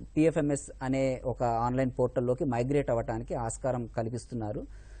ఇప్పుడు పిఎఫ్ఎంఎస్ అనే ఒక ఆన్లైన్ పోర్టల్లోకి మైగ్రేట్ అవ్వడానికి ఆస్కారం కల్పిస్తున్నారు.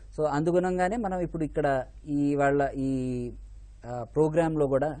 సో అందుగుణంగానే మనం ఇప్పుడు ఇక్కడ ఈ ప్రోగ్రాంలో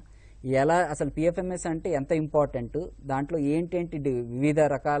కూడా ఎలా అసలు పిఎఫ్ఎంఎస్ అంటే ఎంత ఇంపార్టెంట్, దాంట్లో ఏంటేంటి వివిధ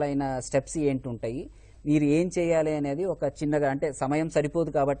రకాలైన స్టెప్స్ ఏంటి ఉంటాయి, మీరు ఏం చేయాలి అనేది ఒక చిన్నగా, అంటే సమయం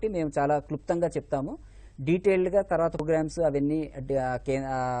సరిపోదు కాబట్టి మేము చాలా క్లుప్తంగా చెప్తాము. డీటెయిల్డ్గా తర్వాత ప్రోగ్రామ్స్ అవన్నీ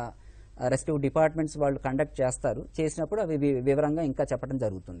రెస్పెక్టివ్ డిపార్ట్మెంట్స్ వాళ్ళు కండక్ట్ చేస్తారు. చేసినప్పుడు అవి వివరంగా ఇంకా చెప్పడం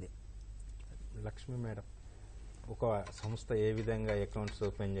జరుగుతుంది. లక్ష్మి మేడం, ఒక సంస్థ ఏ విధంగా అకౌంట్స్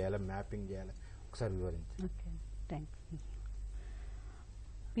ఓపెన్ చేయాలి, మ్యాపింగ్ చేయాలి ఒకసారి వివరించండి. Okay, thanks.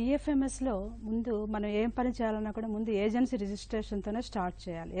 పిఎఫ్ఎంఎస్లో ముందు మనం ఏం పని చేయాలన్నా కూడా ముందు ఏజెన్సీ రిజిస్ట్రేషన్తోనే స్టార్ట్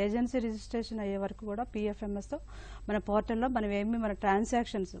చేయాలి. ఏజెన్సీ రిజిస్ట్రేషన్ అయ్యే వరకు కూడా పిఎఫ్ఎంఎస్తో మన పోర్టల్లో మనం మన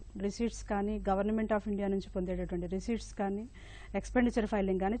ట్రాన్సాక్షన్స్ రిసీట్స్ కానీ గవర్నమెంట్ ఆఫ్ ఇండియా నుంచి పొందేటటువంటి రిసీట్స్ కానీ ఎక్స్పెండిచర్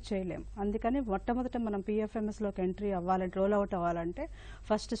ఫైలింగ్ కానీ చేయలేము. అందుకని మొట్టమొదట మనం పిఎఫ్ఎంఎస్లోకి ఎంట్రీ అవ్వాలంటే, రోల్ అవుట్ అవ్వాలంటే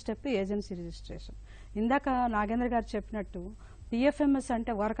ఫస్ట్ స్టెప్ ఏజెన్సీ రిజిస్ట్రేషన్. ఇందాక నాగేంద్ర గారు చెప్పినట్టు పిఎఫ్ఎంఎస్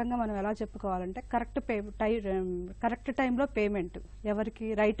అంటే ఒక రకంగా మనం ఎలా చెప్పుకోవాలంటే కరెక్ట్ టైంలో పేమెంట్, ఎవరికి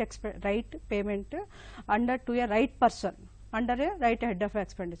right payment under to A right person under A write head of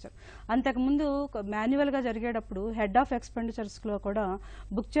expenditure. అంతకుముందు మాన్యువల్గా జరిగేటప్పుడు హెడ్ ఆఫ్ ఎక్స్పెండిచర్స్లో కూడా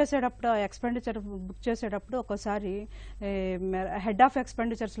బుక్ చేసేటప్పుడు ఒక్కోసారి హెడ్ ఆఫ్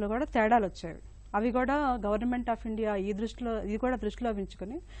ఎక్స్పెండిచర్స్లో కూడా తేడాలు వచ్చేవి. అవి కూడా గవర్నమెంట్ ఆఫ్ ఇండియా ఇది కూడా దృష్టిలో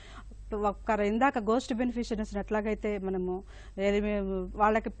ఉంచుకొని ఇందాక గోస్ట్ బెనిఫిషరీస్ని ఎట్లాగైతే మనము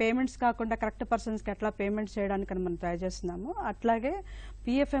వాళ్ళకి పేమెంట్స్ కాకుండా కరెక్ట్ పర్సన్స్కి ఎట్లా పేమెంట్ చేయడానికి మనం ట్రై చేస్తున్నాము, అట్లాగే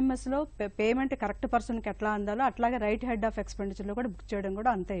పిఎఫ్ఎంఎస్లో పేమెంట్ కరెక్ట్ పర్సన్కి ఎట్లా అందాలో అట్లాగే రైట్ హెడ్ ఆఫ్ ఎక్స్పెండిచర్లో కూడా బుక్ చేయడం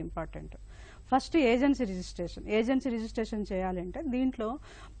కూడా అంతే ఇంపార్టెంట్. ఫస్ట్ ఏజెన్సీ రిజిస్ట్రేషన్ చేయాలంటే దీంట్లో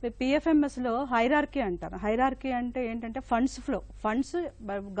పిఎఫ్ఎంఎస్లో హైరార్కీ అంటారు. హైరార్కీ అంటే ఏంటంటే ఫండ్స్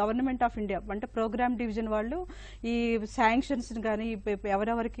గవర్నమెంట్ ఆఫ్ ఇండియా అంటే ప్రోగ్రామ్ డివిజన్ వాళ్ళు ఈ శాంక్షన్స్ కానీ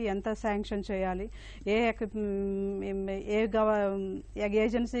ఎవరెవరికి ఎంత శాంక్షన్ చేయాలి, ఏ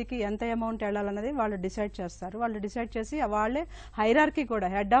ఏజెన్సీకి ఎంత అమౌంట్ వెళ్ళాలన్నది వాళ్ళు డిసైడ్ చేస్తారు. వాళ్ళు డిసైడ్ చేసి వాళ్ళే హైరార్కీ కూడా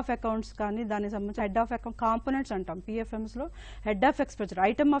హెడ్ ఆఫ్ అకౌంట్స్ కానీ దానికి సంబంధించి హెడ్ ఆఫ్ అకౌంట్ కాంపోనెంట్స్ అంటాం. పిఎఫ్ఎంఎస్లో head of expenditure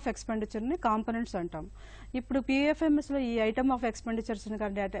item of ఎక్స్పెండిచర్ని components అంటాం. ఇప్పుడు పిఎఫ్ఎంఎస్లో ఈ ఐటమ్ ఆఫ్ ఎక్స్పెండిచర్స్ని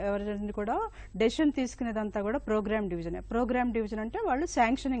కానీ ఎవరిని కూడా డెసిషన్ తీసుకునేదంతా కూడా ప్రోగ్రామ్ డివిజన్ అంటే వాళ్ళు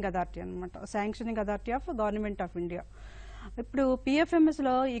శాంక్షనింగ్ అథారిటీ అనమాట. Sanctioning authority of government of India. ఇప్పుడు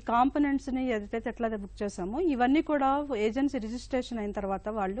పిఎఫ్ఎంఎస్లో ఈ కాంపోనెంట్స్ని ఏదైతే ఎట్లా బుక్ చేసామో ఇవన్నీ కూడా ఏజెన్సీ రిజిస్ట్రేషన్ అయిన తర్వాత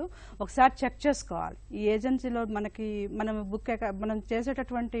వాళ్ళు ఒకసారి చెక్ చేసుకోవాలి. ఈ ఏజెన్సీలో మనం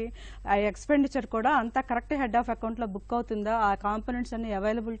చేసేటటువంటి ఎక్స్పెండిచర్ కూడా అంతా కరెక్ట్ హెడ్ ఆఫ్ అకౌంట్లో బుక్ అవుతుందా, ఆ కాంపోనెంట్స్ అన్ని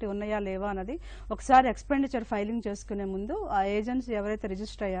అవైలబిలిటీ ఉన్నాయా లేవా అన్నది ఒకసారి ఎక్స్పెండిచర్ ఫైలింగ్ చేసుకునే ముందు ఆ ఏజెన్సీ ఎవరైతే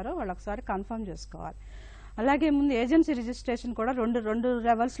రిజిస్టర్ అయ్యారో వాళ్ళు ఒకసారి కన్ఫర్మ్ చేసుకోవాలి. అలాగే ముందు ఏజెన్సీ రిజిస్ట్రేషన్ కూడా రెండు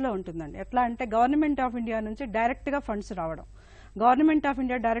లెవెల్స్లో ఉంటుందండి. ఎట్లా అంటే గవర్నమెంట్ ఆఫ్ ఇండియా నుంచి డైరెక్ట్గా ఫండ్స్ రావడం. గవర్నమెంట్ ఆఫ్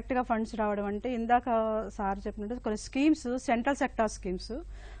ఇండియా డైరెక్ట్గా ఫండ్స్ రావడం అంటే ఇందాక సార్ చెప్పినట్టు కొన్ని schemes central sector schemes,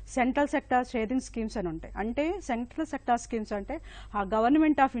 central sector sharing schemes అని ఉంటాయి. అంటే సెంట్రల్ సెక్టార్ స్కీమ్స్ అంటే ఆ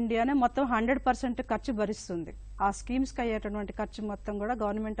గవర్నమెంట్ ఆఫ్ ఇండియానే మొత్తం 100% ఖర్చు భరిస్తుంది. ఆ స్కీమ్స్కి అయ్యేటటువంటి ఖర్చు మొత్తం కూడా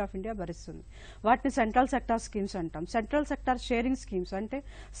గవర్నమెంట్ ఆఫ్ ఇండియా భరిస్తుంది. వాటిని సెంట్రల్ సెక్టార్ స్కీమ్స్ అంటాం. సెంట్రల్ సెక్టార్ షేరింగ్ స్కీమ్స్ అంటే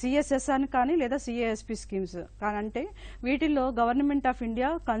సిఎస్ఎస్ఆర్ కానీ లేదా సిఏఎస్పి స్కీమ్స్ కానీ అంటే వీటిల్లో government of India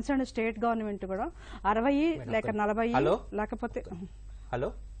concern state government కూడా 60 లేక 40 లేకపోతే హలో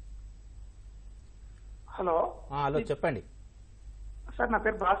హలో హలో చెప్పండి సార్. నా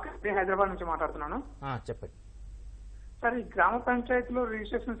పేరు భాస్కర్, హైదరాబాద్ నుంచి మాట్లాడుతున్నాను. చెప్పండి సార్, ఈ గ్రామ పంచాయతీలో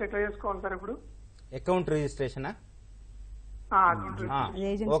రిజిస్ట్రేషన్స్ ఎట్లా చేసుకోవాలి సార్? ఇప్పుడు అకౌంట్ రిజిస్ట్రేషనా?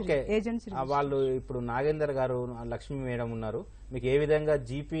 ఓకే, వాళ్ళు ఇప్పుడు నాగేందర్ గారు, లక్ష్మీ మేడం ఉన్నారు, మీకు ఏ విధంగా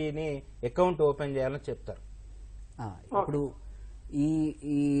జీపీని అకౌంట్ ఓపెన్ చేయాలని చెప్తారు. ఇప్పుడు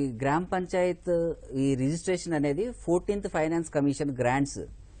ఈ గ్రామ పంచాయత్ ఈ రిజిస్ట్రేషన్ అనేది 14th ఫైనాన్స్ కమిషన్ గ్రాంట్స్,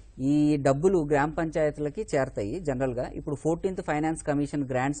 ఈ డబ్బులు గ్రామ పంచాయతీలకి చేరతాయి జనరల్ గా. ఇప్పుడు 14th ఫైనాన్స్ కమిషన్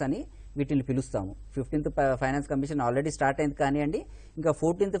గ్రాంట్స్ అని వీటిని పిలుస్తాము. 15th finance commission already start అయింది కానివ్వండి, ఇంకా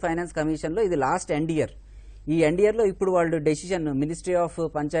 14th ఫైనాన్స్ కమిషన్ లో ఇది లాస్ట్ ఎండ్ ఇయర్. ఈ ఎండ్ ఇయర్ లో ఇప్పుడు వాళ్ళు decision, ministry of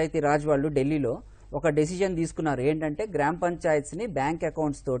panchayat Raj వాళ్ళు ఢిల్లీలో ఒక డెసిషన్ తీసుకున్నారు. ఏంటంటే గ్రామ పంచాయత్స్ ని బ్యాంక్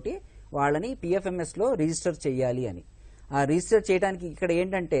అకౌంట్స్ తోటి వాళ్ళని పిఎఫ్ఎంఎస్ లో రిజిస్టర్ చేయాలి అని. ఆ రిజిస్టర్ చేయడానికి ఇక్కడ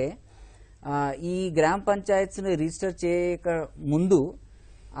ఏంటంటే ఈ గ్రామ పంచాయత్స్ ని రిజిస్టర్ చేయక ముందు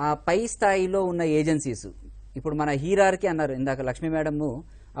ఆ పై స్థాయిలో ఉన్న ఏజెన్సీస్, ఇప్పుడు మన హీరార్కీ అన్నారు ఇందాక లక్ష్మీ మేడము,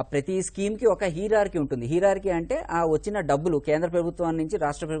 ఆ ప్రతి స్కీమ్ కి ఒక హీరార్కీ ఉంటుంది. హీరార్కీ అంటే ఆ వచ్చిన డబ్బులు కేంద్ర ప్రభుత్వం నుంచి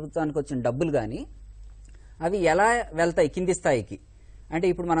రాష్ట్ర ప్రభుత్వానికి వచ్చిన డబ్బులు కానీ అవి ఎలా వెళ్తాయి కింది స్థాయికి. అంటే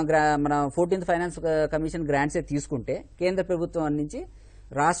ఇప్పుడు మన 14th ఫైనాన్స్ కమిషన్ గ్రాంట్స్ తీసుకుంటే కేంద్ర ప్రభుత్వం నుంచి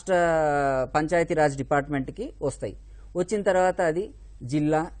రాష్ట్ర పంచాయతీరాజ్ డిపార్ట్మెంట్కి వస్తాయి. వచ్చిన తర్వాత అది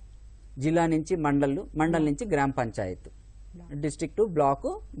జిల్లా నుంచి మండల్ నుంచి గ్రామ పంచాయత్, డిస్ట్రిక్ట్, బ్లాక్,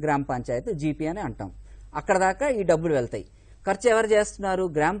 గ్రామ పంచాయత్, జీపీ అని అంటాం. అక్కడ దాకా ఈ డబ్బులు వెళ్తాయి. ఖర్చు ఎవరు చేస్తున్నారు?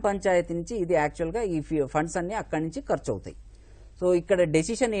 గ్రామ పంచాయతీ నుంచి. ఇది యాక్చువల్గా ఈ ఫండ్స్ అన్ని అక్కడి నుంచి ఖర్చు అవుతాయి. సో ఇక్కడ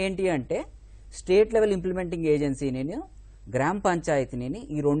డెసిషన్ ఏంటి అంటే స్టేట్ లెవెల్ ఇంప్లిమెంటింగ్ ఏజెన్సీని, గ్రామ పంచాయతీని,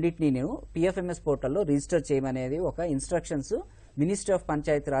 ఈ రెండింటిని నేను పిఎఫ్ఎంఎస్ పోర్టల్లో రిజిస్టర్ చేయమనేది ఒక instructions ministry of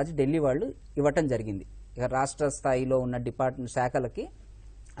panchayat Raj Delhi వాళ్ళు ఇవ్వటం జరిగింది. ఇక రాష్ట్ర స్థాయిలో ఉన్న డిపార్ట్మెంట్ శాఖలకి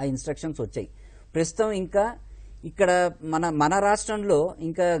ఆ ఇన్స్ట్రక్షన్స్ వచ్చాయి. ప్రస్తుతం ఇంకా ఇక్కడ మన రాష్ట్రంలో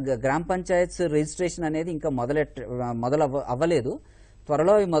ఇంకా గ్రామ పంచాయత్స్ రిజిస్ట్రేషన్ అనేది ఇంకా మొదలు అవ్వలేదు.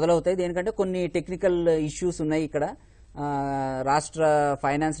 త్వరలో అవి మొదలవుతాయి. దేనికంటే కొన్ని టెక్నికల్ ఇష్యూస్ ఉన్నాయి ఇక్కడ. రాష్ట్ర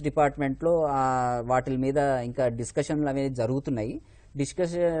ఫైనాన్స్ డిపార్ట్మెంట్లో వాటి మీద ఇంకా డిస్కషన్లు అనేవి జరుగుతున్నాయి.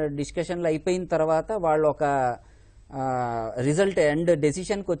 డిస్కషన్లు అయిపోయిన తర్వాత వాళ్ళు ఒక రిజల్ట్ అండ్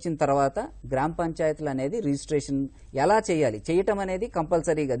డెసిషన్కి వచ్చిన తర్వాత గ్రామ పంచాయతీలు అనేది రిజిస్ట్రేషన్ ఎలా చేయాలి, చేయటం అనేది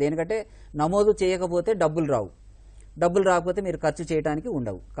కంపల్సరీగా. దేనికంటే నమోదు చేయకపోతే డబ్బులు రాకపోతే మీరు ఖర్చు చేయడానికి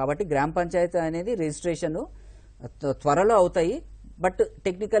ఉండవు. కాబట్టి గ్రామ పంచాయతీ అనేది రిజిస్ట్రేషన్ త్వరలో అవుతాయి. బట్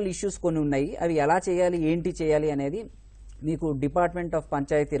టెక్నికల్ ఇష్యూస్ కొన్ని ఉన్నాయి. అవి ఎలా చేయాలి, ఏంటి చేయాలి అనేది మీకు department of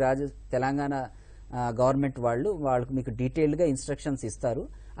panchayat Raj Telangana government వాళ్ళకు మీకు డీటెయిల్డ్గా ఇన్స్ట్రక్షన్స్ ఇస్తారు.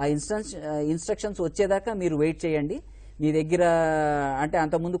 ఆ ఇన్స్ట్రక్షన్స్ వచ్చేదాకా మీరు వెయిట్ చేయండి. మీ దగ్గర అంటే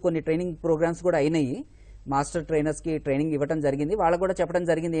అంతకుముందు కొన్ని ట్రైనింగ్ ప్రోగ్రామ్స్ కూడా అయినాయి. మాస్టర్ ట్రైనర్స్కి ట్రైనింగ్ ఇవ్వడం జరిగింది. వాళ్ళకు కూడా చెప్పడం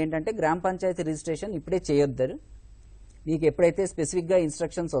జరిగింది ఏంటంటే గ్రామ పంచాయతీ రిజిస్ట్రేషన్ ఇప్పుడే చేయొద్దు. మీకు ఎప్పుడైతే స్పెసిఫిక్గా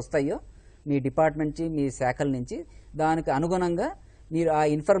ఇన్స్ట్రక్షన్స్ వస్తాయో మీ డిపార్ట్మెంట్ నుంచి, మీ శాఖల నుంచి, దానికి అనుగుణంగా మీరు ఆ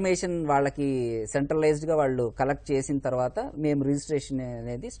ఇన్ఫర్మేషన్ వాళ్ళకి సెంట్రలైజ్డ్గా వాళ్ళు కలెక్ట్ చేసిన తర్వాత మేము రిజిస్ట్రేషన్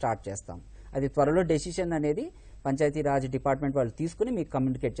అనేది స్టార్ట్ చేస్తాం. అది త్వరలో డెసిషన్ అనేది పంచాయతీరాజ్ డిపార్ట్మెంట్ వాళ్ళు తీసుకుని మీకు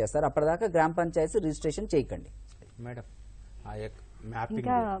కమ్యూనికేట్ చేస్తారు. అప్పటిదాకా గ్రామ పంచాయతీ రిజిస్ట్రేషన్ చేయకండి. మేడం ఆ యొక్క మ్యాపింగ్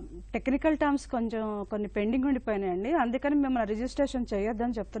ఇంకా టెక్నికల్ టర్మ్స్ కొంచెం కొన్ని పెండింగ్ ఉండిపోయినాయండి, అందుకని మిమ్మల్ని రిజిస్ట్రేషన్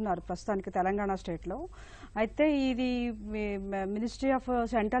చేయొద్దని చెప్తున్నారు ప్రస్తుతానికి తెలంగాణ స్టేట్లో. అయితే ఇది ministry of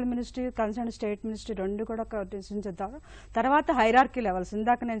central ministry, concern state ministry రెండు కూడా చేద్దాం. తర్వాత హైరార్కీ లెవెల్స్,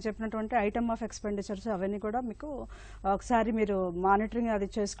 ఇందాక నేను చెప్పినటువంటి ఐటమ్ ఆఫ్ ఎక్స్పెండిచర్స్ అవన్నీ కూడా మీకు ఒకసారి మీరు మానిటరింగ్ అది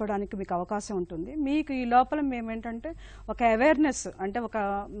చేసుకోవడానికి మీకు అవకాశం ఉంటుంది. మీకు ఈ లోపల మేమేంటంటే ఒక అవేర్నెస్, అంటే ఒక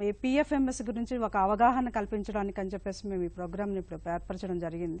పిఎఫ్ఎంఎస్ గురించి ఒక అవగాహన కల్పించడానికి అని చెప్పేసి మేము ఈ ప్రోగ్రామ్ని ఇప్పుడు ఏర్పరచడం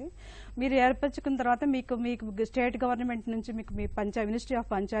జరిగింది. మీరు ఏర్పరచుకున్న తర్వాత మీకు స్టేట్ గవర్నమెంట్ నుంచి మీకు మీ మినిస్ట్రీ ఆఫ్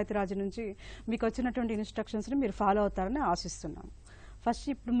పంచాయతీరాజ్ నుంచి మీకు వచ్చినటువంటి ఇన్స్ట్రక్షన్స్ని మీరు ఫాలో అవుతారని ఆశిస్తున్నాం. ఫస్ట్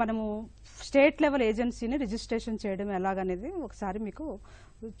ఇప్పుడు మనము స్టేట్ లెవెల్ ఏజెన్సీని రిజిస్ట్రేషన్ చేయడం ఎలాగనేది ఒకసారి మీకు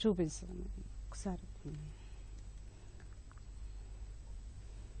చూపిస్తాను. ఒకసారి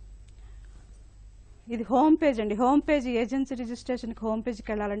ఇది హోమ్ పేజ్ అండి. హోమ్ పేజ్ ఏజెన్సీ రిజిస్ట్రేషన్కి హోమ్ పేజ్కి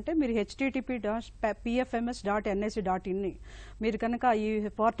వెళ్ళాలంటే మీరు http://pfms.nic.in మీరు కనుక ఈ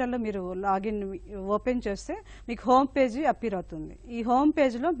పోర్టల్లో మీరు లాగిన్ ఓపెన్ చేస్తే మీకు హోమ్ పేజీ అపీర్ అవుతుంది. ఈ హోమ్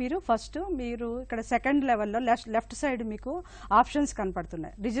పేజ్లో మీరు ఫస్ట్ మీరు ఇక్కడ సెకండ్ లెవెల్లో లెఫ్ట్ సైడ్ మీకు ఆప్షన్స్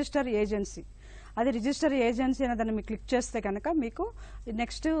కనపడుతున్నాయి. రిజిస్టర్ ఏజెన్సీ, అది రిజిస్టర్ ఏజెన్సీ అనే దాన్ని మీరు క్లిక్ చేస్తే కనుక మీకు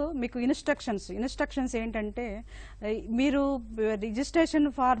నెక్స్ట్ మీకు ఇన్స్ట్రక్షన్స్ ఏంటంటే మీరు రిజిస్ట్రేషన్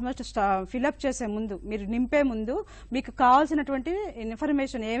ఫార్మ్ ఫిలప్ చేసే ముందు, మీరు నింపే ముందు మీకు కావాల్సినటువంటి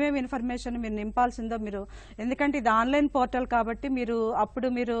ఇన్ఫర్మేషన్, ఏమేమి ఇన్ఫర్మేషన్ మీరు నింపాల్సిందో మీరు, ఎందుకంటే ఇది ఆన్లైన్ పోర్టల్ కాబట్టి మీరు అప్పుడు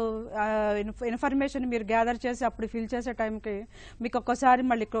మీరు ఇన్ఫర్మేషన్ మీరు గ్యాదర్ చేసి అప్పుడు ఫిల్ చేసే టైంకి మీకు ఒక్కోసారి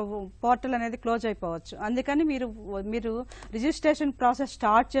మళ్ళీ పోర్టల్ అనేది క్లోజ్ అయిపోవచ్చు. అందుకని మీరు రిజిస్ట్రేషన్ ప్రాసెస్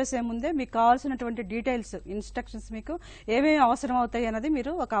స్టార్ట్ చేసే ముందే మీకు కావాల్సిన డీటెయిల్స్, ఇన్స్ట్రక్షన్స్ మీకు ఏమేమి అవసరం అవుతాయి అన్నది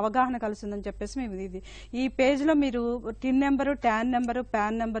మీరు ఒక అవగాహన కలుస్తుందని చెప్పేసి మేము ఈ పేజ్ లో మీరు టిన్ number, tan number,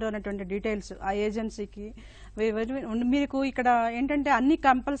 pan number అనేటువంటి డీటెయిల్స్ ఆ ఏజెన్సీకి మీకు ఇక్కడ ఏంటంటే అన్ని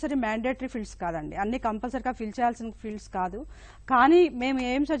కంపల్సరీ మ్యాండేటరీ ఫీల్డ్స్ కాదండి, అన్ని కంపల్సరీగా ఫిల్ చేయాల్సిన ఫీల్డ్స్ కాదు. కానీ మేము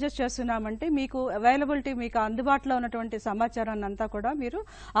ఏం సజెస్ట్ చేస్తున్నామంటే మీకు అవైలబిలిటీ, మీకు అందుబాటులో ఉన్నటువంటి సమాచారాన్ని అంతా కూడా మీరు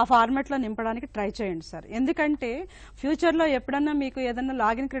ఆ ఫార్మాట్లో నింపడానికి ట్రై చేయండి సార్. ఎందుకంటే ఫ్యూచర్లో ఎప్పుడన్నా మీకు ఏదైనా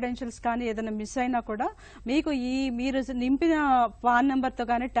లాగిన్ క్రెడెన్షియల్స్ కానీ ఏదైనా మిస్ అయినా కూడా మీకు మీరు నింపిన పాన్ నెంబర్తో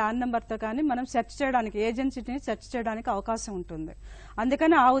కానీ ట్యాన్ నెంబర్తో కానీ మనం సెర్చ్ చేయడానికి, ఏజెన్సీని సెర్చ్ చేయడానికి అవకాశం ఉంటుంది.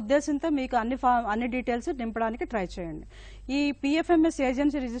 అందుకని ఆ ఉద్దేశంతో మీకు అన్ని డీటెయిల్స్ నింపడానికి ట్రై చేయండి. ఈ పిఎఫ్ఎంఎస్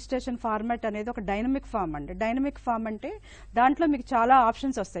ఏజెన్సీ రిజిస్ట్రేషన్ ఫార్మాట్ అనేది ఒక డైనమిక్ ఫామ్ అండి. డైనమిక్ ఫామ్ అంటే దాంట్లో మీకు చాలా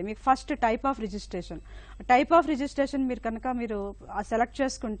ఆప్షన్స్ వస్తాయి. మీకు ఫస్ట్ టైప్ ఆఫ్ రిజిస్ట్రేషన్ మీరు కనుక మీరు సెలెక్ట్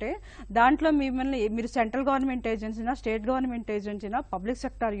చేసుకుంటే దాంట్లో మీరు central government ఏజెన్సీనా, state government ఏజెన్సీనా, public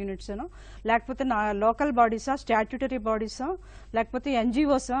sector యూనిట్స్నా, లేకపోతే లోకల్ బాడీసా, స్టాట్యూటరీ బాడీసా, లేకపోతే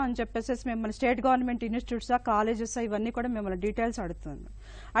ఎన్జిఓసా అని చెప్పేసి మిమ్మల్ని స్టేట్ గవర్నమెంట్ ఇన్స్టిట్యూట్సా, కాలేజెసా, ఇవన్నీ కూడా మిమ్మల్ని డీటెయిల్స్ అడుగుతుంది.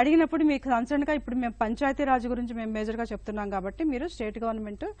 అడిగినప్పుడు మీకు కన్సర్న్గా ఇప్పుడు మేము పంచాయతీరాజ్ గురించి మేము మేజర్గా చెప్తున్నాం కాబట్టి మీరు స్టేట్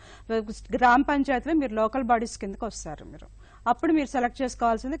గవర్నమెంట్ గ్రామ పంచాయతీలో మీరు లోకల్ బాడీస్ కిందకి వస్తారు. అప్పుడు మీరు సెలెక్ట్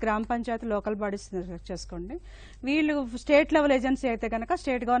చేసుకోవాల్సింది గ్రామ పంచాయతీ లోకల్ బాడీస్ సెలెక్ట్ చేసుకోండి. వీళ్ళు స్టేట్ లెవెల్ ఏజెన్సీ అయితే కనుక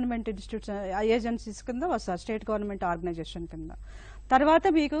స్టేట్ గవర్నమెంట్ ఇన్స్టిట్యూట్స్ ఏజెన్సీస్ కింద వస్తారు, స్టేట్ గవర్నమెంట్ ఆర్గనైజేషన్ కింద. తర్వాత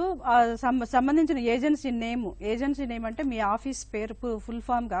మీకు సంబంధించిన ఏజెన్సీ నేమ్ అంటే మీ ఆఫీస్ పేరు ఫుల్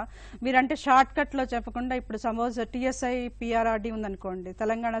ఫామ్ గా మీరంటే షార్ట్ కట్ లో చెప్పకుండా, ఇప్పుడు సపోజ్ TSIPRD ఉందనుకోండి,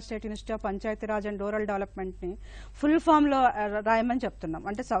 Telangana state institute of Panchayati Raj and rural development ని ఫుల్ ఫామ్ లో రాయమని చెప్తున్నాం.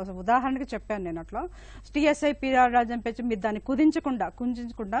 అంటే ఉదాహరణకి చెప్పాను నేను అట్లా TSIPRD అని చెప్పి మీరు దాన్ని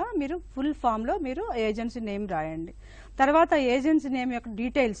కుంజించకుండా మీరు ఫుల్ ఫామ్ లో మీరు ఏజెన్సీ నేమ్ రాయండి. తర్వాత ఏజెన్సీ నేమ్ యొక్క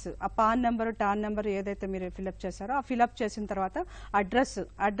డీటెయిల్స్, ఆ పాన్ నెంబరు, టాన్ నెంబరు ఏదైతే మీరు ఫిలప్ చేశారో ఆ ఫిలప్ చేసిన తర్వాత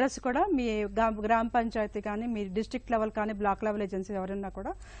అడ్రస్ కూడా మీ గ్రామ పంచాయతీ కానీ మీ డిస్ట్రిక్ట్ లెవెల్ కానీ బ్లాక్ లెవెల్ ఏజెన్సీ ఎవరైనా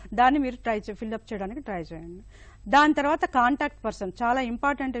కూడా దాన్ని మీరు ఫిల్అప్ చేయడానికి ట్రై చేయండి. దాని తర్వాత కాంటాక్ట్ పర్సన్, చాలా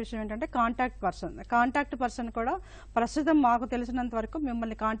ఇంపార్టెంట్ విషయం ఏంటంటే కాంటాక్ట్ పర్సన్ కూడా ప్రస్తుతం మాకు తెలిసినంత వరకు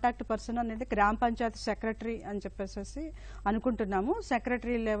మిమ్మల్ని కాంటాక్ట్ పర్సన్ అనేది గ్రామ పంచాయతీ సెక్రటరీ అని చెప్పేసి అనుకుంటున్నాము.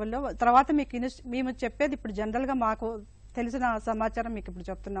 సెక్రటరీ లెవెల్లో తర్వాత మీకు మేము చెప్పేది ఇప్పుడు జనరల్గా మాకు తెలిసిన సమాచారం మీకు ఇప్పుడు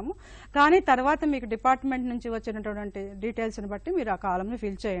చెప్తున్నాము. కానీ తర్వాత మీకు డిపార్ట్మెంట్ నుంచి వచ్చినటువంటి డీటెయిల్స్ని బట్టి మీరు ఆ కాలంని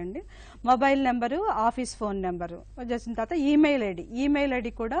ఫిల్ చేయండి. Mobile number, office phone number చేసిన తర్వాత ఈమెయిల్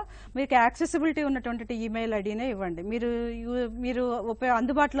ఐడి కూడా మీకు యాక్సెసిబిలిటీ ఉన్నటువంటి ఈమెయిల్ ఐడినే ఇవ్వండి. మీరు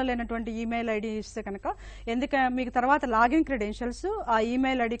అందుబాటులో లేనటువంటి ఈమెయిల్ ఐడి ఇస్తే కనుక మీకు తర్వాత లాగిన్ క్రెడెన్షియల్స్ ఆ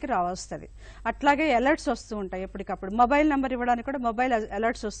ఈమెయిల్ ఐడికి రావస్తుంది. అట్లాగే అలర్ట్స్ వస్తూ ఉంటాయి ఎప్పటికప్పుడు. మొబైల్ నెంబర్ ఇవ్వడానికి కూడా మొబైల్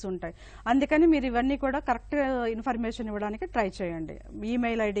అలర్ట్స్ వస్తూ ఉంటాయి. అందుకని మీరు ఇవన్నీ కూడా కరెక్ట్ ఇన్ఫర్మేషన్ ఇవ్వడానికి ఇవ్వడానికి ట్రై చేయండి.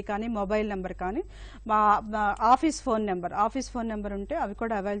 ఈమెయిల్ ఐడి కానీ మొబైల్ నెంబర్ కానీ మా ఆఫీస్ ఫోన్ నెంబర్ ఉంటే అవి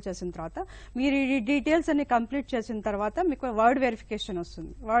కూడా అవైల్ చేసిన తర్వాత మీరు ఈ డీటెయిల్స్ అన్ని కంప్లీట్ చేసిన తర్వాత మీకు వర్డ్ వెరిఫికేషన్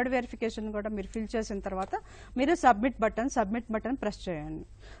వస్తుంది. వర్డ్ వెరిఫికేషన్ కూడా మీరు ఫిల్ చేసిన తర్వాత మీరు సబ్మిట్ బటన్ ప్రెస్ చేయండి.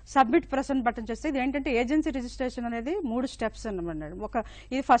 సబ్మిట్ బటన్ చేస్తే ఇది ఏంటంటే ఏజెన్సీ రిజిస్ట్రేషన్ అనేది 3 స్టెప్స్ అన్నమాట.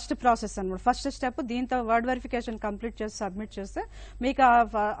 ఇది ఫస్ట్ ప్రాసెస్ అన్నమాట. ఫస్ట్ స్టెప్ దీంతో వర్డ్ వెరిఫికేషన్ కంప్లీట్ చేసి సబ్మిట్ చేస్తే మీకు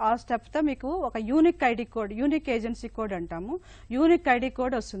ఆ స్టెప్ తో మీకు ఒక unique ID code, unique agency code అంటాము, యూనిక్ ఐడి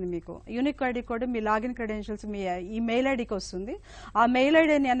కోడ్ వస్తుంది. మీకు యూనిక్ ఐడి కోడ్ మీ లాగిన్ క్రెడెన్షియల్స్ మీ ఈ మెయిల్ ఐడికి వస్తుంది. ఆ మెయిల్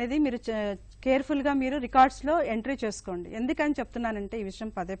ఐడి అనేది మీరు కేర్ఫుల్ గా మీరు రికార్డ్స్ లో ఎంట్రీ చేసుకోండి. ఎందుకని చెప్తున్నానంటే ఈ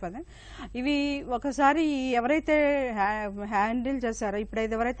విషయం పదే ఇవి ఒకసారి ఎవరైతే హ్యాండిల్ చేశారో, ఇప్పుడు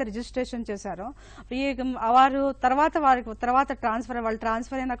ఎవరైతే రిజిస్ట్రేషన్ చేశారో వారు తర్వాత వాళ్ళు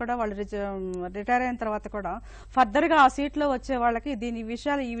ట్రాన్స్ఫర్ అయినా కూడా వాళ్ళు రిటైర్ అయిన తర్వాత కూడా ఫర్దర్ గా ఆ సీట్ లో వచ్చే వాళ్ళకి ఈ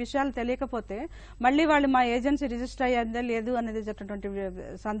విషయాలు తెలియకపోతే మళ్ళీ వాళ్ళు మా ఏజెన్సీ రిజిస్టర్ అయ్యిందా లేదు అనేది చెప్పినటువంటి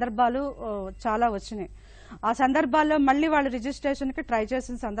సందర్భాలు చాలా వచ్చినాయి. ఆ సందర్భాల్లో మళ్ళీ వాళ్ళు రిజిస్ట్రేషన్ కి ట్రై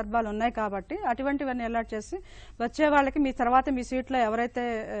చేసిన సందర్భాలు ఉన్నాయి. కాబట్టి అటువంటివన్నీ అలర్ట్ చేసి వచ్చే వాళ్ళకి మీ తర్వాత మీ సీట్లో ఎవరైతే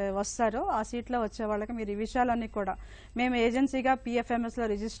వస్తారో ఆ సీట్లో వచ్చే వాళ్ళకి మీరు ఈ విషయాలన్నీ కూడా మేము ఏజెన్సీగా PFMS లో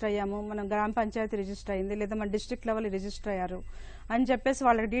రిజిస్టర్ అయ్యాము, మనం గ్రామ పంచాయతీ రిజిస్టర్ అయింది, లేదా మన డిస్ట్రిక్ట్ లెవెల్ రిజిస్టర్ అయ్యారు అని చెప్పేసి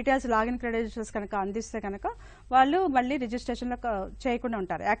వాళ్ళకి డీటెయిల్స్ లాగిన్ క్రెడెన్షియల్స్ కనుక అందిస్తే కనుక వాళ్ళు మళ్ళీ రిజిస్ట్రేషన్ చేయకుండా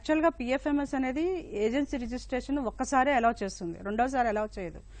ఉంటారు. యాక్చువల్ గా PFMS అనేది ఏజెన్సీ రిజిస్ట్రేషన్ ఒక్కసారి అలౌ చేస్తుంది, రెండోసారి అలౌ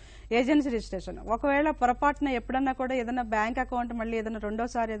చేయదు. ఏజెన్సీ రిజిస్ట్రేషన్ ఒకవేళ పొరపాటున ఎప్పుడన్నా కూడా ఏదైనా బ్యాంక్ అకౌంట్ మళ్ళీ ఏదైనా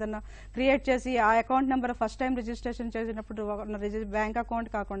రెండోసారి ఏదైనా క్రియేట్ చేసి ఆ account number first time registration చేసినప్పుడు బ్యాంక్ అకౌంట్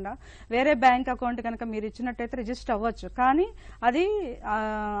కాకుండా వేరే బ్యాంక్ అకౌంట్ కనుక మీరు ఇచ్చినట్టయితే రిజిస్టర్ అవ్వచ్చు. కానీ అది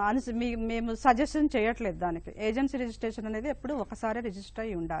మేము సజెషన్ చేయట్లేదు. దానికి ఏజెన్సీ రిజిస్ట్రేషన్ అనేది ఎప్పుడు ఒకసారి రిజిస్టర్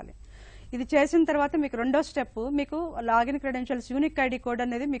అయి ఉండాలి. ఇది చేసిన తర్వాత మీకు రెండో స్టెప్ మీకు login credentials unique ID code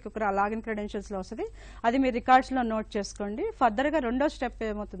అనేది మీకు లాగిన్ క్రెడెన్షియల్స్ లో వస్తుంది. అది మీ రికార్డ్స్ లో నోట్ చేసుకోండి. ఫర్దర్ గా రెండో స్టెప్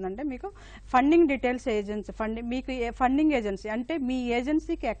ఏమవుతుందంటే మీకు ఫండింగ్ డీటెయిల్స్ ఏజెన్సీ మీకు ఫండింగ్ ఏజెన్సీ అంటే మీ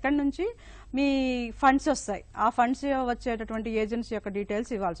ఏజెన్సీకి ఎక్కడి నుంచి మీ ఫండ్స్ వస్తాయి, ఆ ఫండ్స్ వచ్చేటటువంటి ఏజెన్సీ యొక్క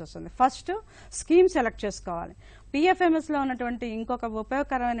డీటెయిల్స్ ఇవ్వాల్సి వస్తుంది. ఫస్ట్ స్కీమ్ సెలెక్ట్ చేసుకోవాలి. PFMS లో ఉన్నటువంటి ఇంకొక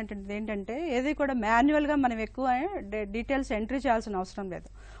ఉపయోగకరమైనటువంటిది ఏంటంటే ఏది కూడా మాన్యువల్ గా మనం ఎక్కువ డీటెయిల్స్ ఎంట్రీ చేయాల్సిన అవసరం లేదు.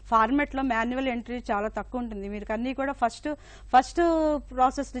 ఫార్మెట్ లో మాన్యువల్ ఎంట్రీ చాలా తక్కువ ఉంటుంది. మీరు అన్ని కూడా ఫస్ట్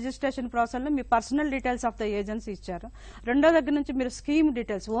ప్రాసెస్ రిజిస్ట్రేషన్ ప్రాసెస్ లో మీ personal details of the agency ఇచ్చారు. రెండో దగ్గర నుంచి మీరు స్కీమ్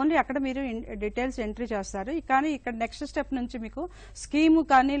డీటెయిల్స్ ఓన్లీ అక్కడ మీరు డీటెయిల్స్ ఎంట్రీ చేస్తారు. కానీ ఇక్కడ నెక్స్ట్ స్టెప్ నుంచి మీకు స్కీమ్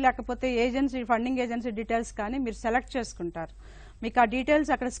కానీ లేకపోతే ఏజెన్సీ ఫండింగ్ ఏజెన్సీ డీటెయిల్స్ కానీ మీరు సెలెక్ట్ చేసుకుంటారు. మీకు ఆ డీటెయిల్స్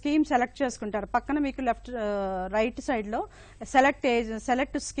అక్కడ స్కీమ్ సెలెక్ట్ చేసుకుంటారు. పక్కన మీకు రైట్ సైడ్ లో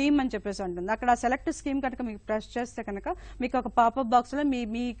సెలెక్ట్ స్కీమ్ అని చెప్పేసి ఉంటుంది. అక్కడ సెలెక్ట్ స్కీమ్ కనుక మీకు ప్రెస్ చేస్తే కనుక మీకు ఒక పాపప్ బాక్స్ లో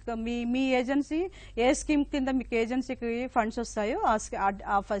మీ ఏజెన్సీ ఏ స్కీమ్ కింద మీకు ఏజెన్సీకి ఫండ్స్ వస్తాయో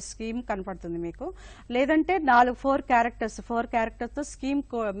ఆ స్కీమ్ కనపడుతుంది మీకు. లేదంటే 4 క్యారెక్టర్స్ తో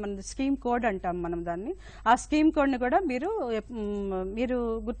స్కీమ్ కోడ్ అంటాం మనం దాన్ని. ఆ స్కీమ్ కోడ్ ని కూడా మీరు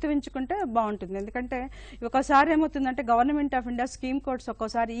గుర్తుంచుకుంటే బాగుంటుంది. ఎందుకంటే ఒకసారి ఏమవుతుందంటే government of India scheme codes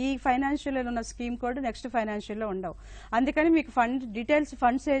ఒక్కోసారి ఈ ఫైనాన్షియల్ ఉన్న స్కీమ్ కోడ్ నెక్స్ట్ ఫైనాన్షియల్ లో ఉండవు. అందుకని మీకు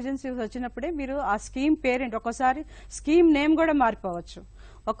ఫండ్స్ ఏజెన్సీస్ వచ్చినప్పుడే మీరు ఆ స్కీమ్ పేరెంట్ ఒక్కోసారి స్కీమ్ నేమ్ కూడా మారిపోవచ్చు.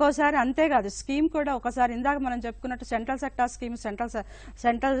 ఒక్కోసారి అంతేకాదు స్కీమ్ కూడా ఒకసారి ఇందాక మనం చెప్పుకున్నట్టు central sector scheme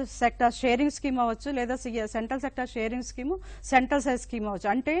central sector sharing scheme అవ్వచ్చు, లేదా central sector sharing scheme central size scheme అవ్వచ్చు.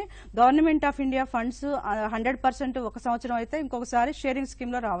 అంటే గవర్నమెంట్ ఆఫ్ ఇండియా ఫండ్స్ 100% ఒక సంవత్సరం అయితే ఇంకొకసారి షేరింగ్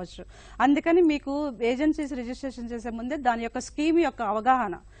స్కీమ్ లో రావచ్చు. అందుకని మీకు ఏజెన్సీస్ రిజిస్ట్రేషన్ చేసే ముందే దాని యొక్క స్కీమ్ యొక్క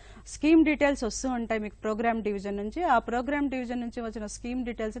అవగాహన, స్కీమ్ డీటెయిల్స్ వస్తూ ఉంటాయి మీకు ప్రోగ్రామ్ డివిజన్ నుంచి. ఆ ప్రోగ్రామ్ డివిజన్ నుంచి వచ్చిన స్కీమ్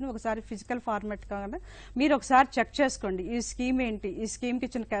డీటెయిల్స్ ని ఒకసారి ఫిజికల్ ఫార్మాట్ కాకుండా మీరు ఒకసారి చెక్ చేసుకోండి. ఈ స్కీమ్ ఏంటి, ఈ స్కీమ్ కి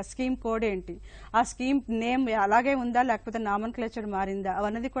ఇచ్చిన స్కీమ్ కోడ్ ఏంటి, ఆ స్కీమ్ నేమ్ అలాగే ఉందా లేకపోతే నామన్క్లేచర్ మారిందా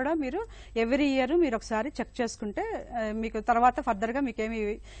అవన్నది కూడా మీరు ఎవ్రీ ఇయర్ మీరు ఒకసారి చెక్ చేసుకుంటే మీకు తర్వాత ఫర్దర్ గా మీకేమి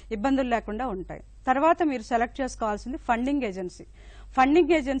ఇబ్బందులు లేకుండా ఉంటాయి. తర్వాత మీరు సెలెక్ట్ చేసుకోవాల్సింది ఫండింగ్ ఏజెన్సీ. ఫండింగ్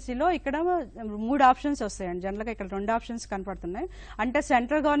ఏజెన్సీలో ఇక్కడ 3 ఆప్షన్స్ వస్తాయండి. జనరల్ గా ఇక్కడ 2 ఆప్షన్స్ కనపడుతున్నాయి. అంటే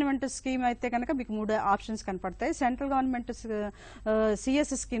సెంట్రల్ గవర్నమెంట్ స్కీమ్ అయితే కనుక మీకు 3 ఆప్షన్స్ కనపడతాయి. సెంట్రల్ గవర్నమెంట్ CS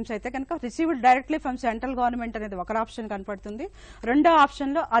స్కీమ్స్ అయితే కనుక received directly from central government అనేది ఒక ఆప్షన్ కనపడుతుంది. రెండో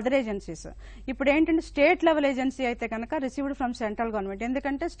ఆప్షన్ లో అదర్ ఏజెన్సీస్. ఇప్పుడు ఏంటంటే స్టేట్ లెవెల్ ఏజెన్సీ అయితే కనుక రిసీవ్డ్ ఫ్రమ్ సెంట్రల్ గవర్నమెంట్.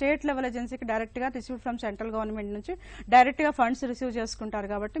 ఎందుకంటే స్టేట్ లెవెల్ ఏజెన్సీకి డైరెక్ట్ గా రిసీవ్డ్ ఫ్రమ్ సెంట్రల్ గవర్నమెంట్ నుంచి డైరెక్ట్ గా ఫండ్స్ రిసీవ్ చేసుకుంటారు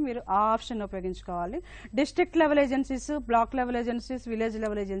కాబట్టి మీరు ఆ ఆప్షన్ ఉపయోగించుకోవాలి. District level agencies, block level agencies, village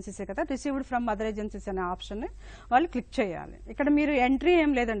level ఏజెన్సీసే కదా రిసీవ్డ్ ఫ్రమ్ అదర్ ఏజెన్సీస్ అనే ఆప్షన్ వాళ్ళు క్లిక్ చేయాలి. ఇక్కడ మీరు ఎంట్రీ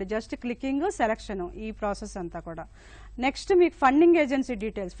ఏం లేదండి, జస్ట్ క్లికింగ్ సెలక్షన్ ఈ ప్రాసెస్ అంతా కూడా. నెక్స్ట్ మీకు funding agency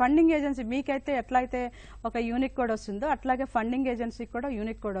details. Funding agency మీకైతే ఎట్లయితే ఒక యూనిక్ కోడ్ వస్తుందో అట్లాగే ఫండింగ్ ఏజెన్సీకి కూడా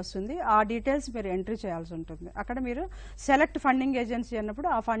యూనిక్ కోడ్ వస్తుంది. ఆ డీటెయిల్స్ మీరు ఎంట్రీ చేయాల్సి ఉంటుంది. అక్కడ మీరు సెలెక్ట్ ఫండింగ్ ఏజెన్సీ అన్నప్పుడు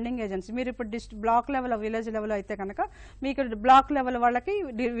ఆ ఫండింగ్ ఏజెన్సీ మీరు ఇప్పుడు బ్లాక్ లెవెల్ విలేజ్ లెవెల్ అయితే కనుక మీకు బ్లాక్ లెవెల్ వాళ్ళకి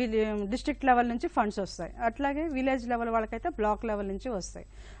డిస్ట్రిక్ట్ లెవెల్ నుంచి ఫండ్స్ వస్తాయి. అట్లాగే విలేజ్ లెవెల్ వాళ్ళకైతే బ్లాక్ లెవెల్ నుంచి వస్తాయి.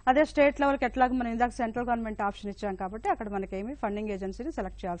 అదే స్టేట్ లెవెల్కి ఎట్లాగో మనం ఇందాక సెంట్రల్ గవర్నమెంట్ ఆప్షన్ ఇచ్చాం కాబట్టి అక్కడ మనకేమి ఫండింగ్ ఏజెన్సీని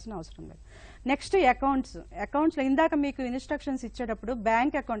సెలెక్ట్ చేయాల్సిన అవసరం లేదు. నెక్స్ట్ అకౌంట్స్లో ఇందాక మీకు ఇన్స్ట్రక్షన్స్ ఇచ్చేటప్పుడు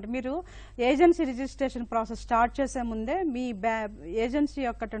బ్యాంక్ అకౌంట్ మీరు ఏజెన్సీ రిజిస్ట్రేషన్ ప్రాసెస్ స్టార్ట్ చేసే ముందే మీ ఏజెన్సీ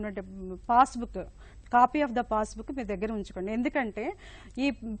యొక్క passbook copy of the passbook మీ దగ్గర ఉంచుకోండి. ఎందుకంటే ఈ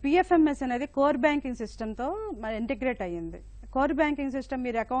పిఎఫ్ఎంఎస్ అనేది కోర్ బ్యాంకింగ్ సిస్టమ్తో ఇంటిగ్రేట్ అయ్యింది. కోర్ బ్యాంకింగ్ సిస్టమ్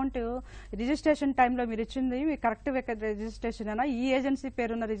మీరు అకౌంట్ రిజిస్ట్రేషన్ టైంలో మీరు ఇచ్చింది మీ కరెక్ట్ రిజిస్ట్రేషన్ అయినా ఈ ఏజెన్సీ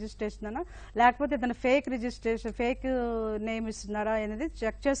పేరున్న రిజిస్ట్రేషన్ అయినా లేకపోతే ఏదైనా ఫేక్ రిజిస్ట్రేషన్ ఫేక్ నేమ్ ఇస్తున్నారా అనేది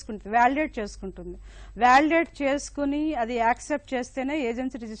చెక్ చేసుకుంటుంది, వ్యాలిడేట్ చేసుకుంటుంది. వ్యాలిడేట్ చేసుకుని అది యాక్సెప్ట్ చేస్తేనే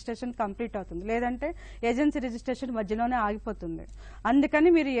ఏజెన్సీ రిజిస్ట్రేషన్ కంప్లీట్ అవుతుంది, లేదంటే ఏజెన్సీ రిజిస్ట్రేషన్ మధ్యలోనే ఆగిపోతుంది. అందుకని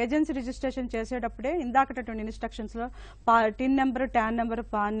మీరు ఏజెన్సీ రిజిస్ట్రేషన్ చేసేటప్పుడే ఇందాకటటువంటి ఇన్స్ట్రక్షన్స్లో టిన్ నెంబర్, ట్యాన్ నెంబర్,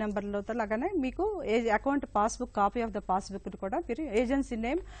 పాన్ నెంబర్లో లాగానే మీకు account passbook copy of the passbook కూడా మీరు agency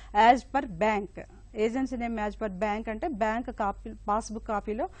name as per bank. Agency name as per bank అంటే బ్యాంక్ కాపీ పాస్బుక్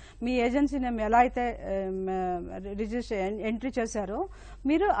కాపీలో మీ ఏజెన్సీ నేమ్ ఎలా అయితే ఎంట్రీ చేశారో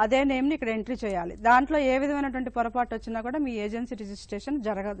మీరు అదే నేమ్ని ఇక్కడ ఎంట్రీ చేయాలి. దాంట్లో ఏ విధమైనటువంటి పొరపాటు వచ్చినా కూడా మీ ఏజెన్సీ రిజిస్ట్రేషన్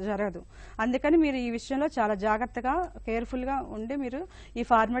జరగదు. అందుకని మీరు ఈ విషయంలో చాలా జాగ్రత్తగా కేర్ఫుల్గా ఉండి మీరు ఈ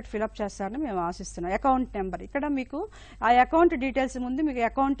ఫార్మాట్ ఫిలప్ చేస్తారని మేము ఆశిస్తున్నాం. అకౌంట్ నెంబర్ ఇక్కడ మీకు ఆ అకౌంట్ డీటెయిల్స్ ముందు మీకు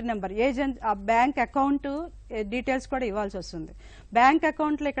అకౌంట్ నెంబర్ ఆ బ్యాంక్ అకౌంట్ డీటెయిల్స్ కూడా ఇవ్వాల్సి వస్తుంది. బ్యాంక్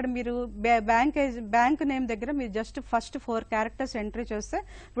అకౌంట్లో ఇక్కడ మీరు బ్యాంక్ నేమ్ దగ్గర మీరు జస్ట్ ఫస్ట్ 4 క్యారెక్టర్స్ ఎంట్రీ చేస్తే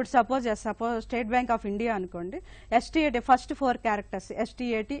ఇప్పుడు suppose state bank of India అనుకోండి, STAT ఫస్ట్ 4 క్యారెక్టర్స్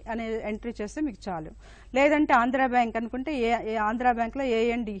STAT అనే ఎంట్రీ చేస్తే మీకు చాలు. లేదంటే ఆంధ్ర బ్యాంక్ అనుకుంటే ఆంధ్ర బ్యాంక్లో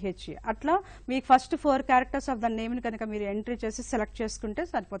ANDH అట్లా మీకు ఫస్ట్ 4 క్యారెక్టర్స్ ఆఫ్ ద నేమ్ని కనుక మీరు ఎంట్రీ చేసి సెలెక్ట్ చేసుకుంటే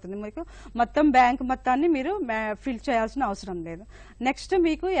సరిపోతుంది. మీకు మొత్తం బ్యాంక్ మొత్తాన్ని మీరు ఫిల్ చేయాల్సిన అవసరం లేదు. నెక్స్ట్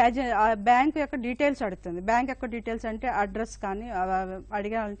మీకు బ్యాంక్ యొక్క డీటెయిల్స్ అడుగుతుంది. బ్యాంక్ యొక్క డీటెయిల్స్ అంటే అడ్రస్ కానీ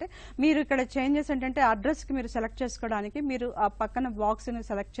అడిగాలంటే మీరు ఇక్కడ చేంజెస్ ఏంటంటే అడ్రస్కి మీరు సెలెక్ట్ చేసుకోవడానికి మీరు ఆ పక్కన బాక్స్ని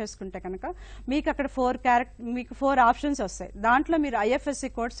సెలెక్ట్ చేసుకుంటే కనుక మీకు అక్కడ 4 ఆప్షన్స్ వస్తాయి. దాంట్లో మీరు IFSC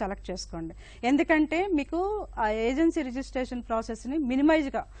కోడ్ సెలెక్ట్ చేసుకోండి. ఎందుకంటే మీకు ఆ ఏజెన్సీ రిజిస్ట్రేషన్ ప్రాసెస్ని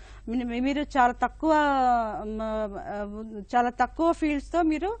మినిమైజ్గా మీరు చాలా తక్కువ ఫీల్డ్స్తో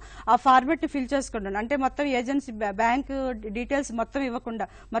మీరు ఆ ఫార్మెట్ని ఫిల్ చేసుకోండి. అంటే మొత్తం ఏజెన్సీ బ్యాంక్ డీటెయిల్స్ మొత్తం ఇవ్వకుండా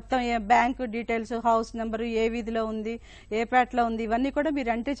మొత్తం బ్యాంక్ డీటెయిల్స్, హౌస్ నెంబరు, ఏ వీధిలో ఉంది, ఏ పేటలో ఉంది, ఇవన్నీ కూడా మీరు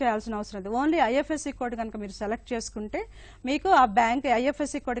ఎంట్రీ చేయాల్సిన అవసరం లేదు. ఓన్లీ IFSC కోడ్ కనుక మీరు సెలెక్ట్ చేసుకుంటే మీకు ఆ బ్యాంక్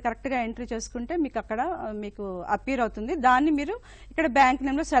IFSC కోడ్ కరెక్ట్గా ఎంట్రీ చేసుకుంటే మీకు అక్కడ మీకు అపీర్ అవుతుంది. దాన్ని మీరు ఇక్కడ బ్యాంక్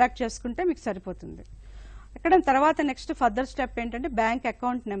నేమ్లో సెలెక్ట్ చేసుకుంటే మీకు సరిపోతుంది. ఇక్కడ తర్వాత నెక్స్ట్ ఫర్దర్ స్టెప్ ఏంటంటే బ్యాంక్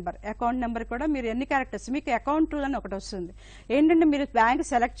అకౌంట్ నెంబర్ కూడా మీరు ఎన్ని క్యారెక్టర్స్ మీకు అకౌంట్ రూల్ అని ఒకటి వస్తుంది. ఏంటంటే మీరు బ్యాంక్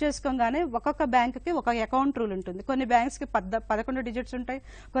సెలెక్ట్ చేసుకోగానే ఒక్కొక్క బ్యాంక్కి ఒక అకౌంట్ రూల్ ఉంటుంది. కొన్ని బ్యాంక్స్కి 11 డిజిట్స్ ఉంటాయి,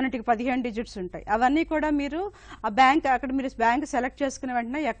 కొన్నిటికి 15 డిజిట్స్ ఉంటాయి. అవన్నీ కూడా మీరు ఆ బ్యాంక్ అక్కడ మీరు బ్యాంక్ సెలెక్ట్ చేసుకునే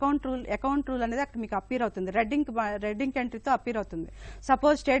వెంటనే అకౌంట్ రూల్ అనేది అక్కడ మీకు అపీర్ అవుతుంది. రెడ్డింగ్ ఎంట్రీతో అపీర్ అవుతుంది.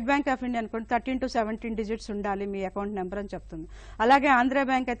 Suppose state bank of India అనుకోండి 13 to 17 డిజిట్స్ ఉండాలి మీ అకౌంట్ నెంబర్ అని చెప్తుంది. అలాగే ఆంధ్ర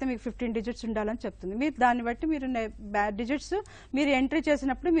బ్యాంక్ అయితే మీకు 15 డిజిట్స్ ఉండాలని చెప్తుంది. మీరు దాన్ని బట్టి మీరు డిజిట్స్ మీరు ఎంట్రీ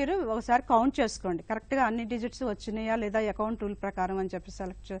చేసినప్పుడు మీరు ఒకసారి కౌంట్ చేసుకోండి, కరెక్ట్గా అన్ని డిజిట్స్ వచ్చినాయా లేదా అకౌంట్ రూల్ ప్రకారం అని చెప్పి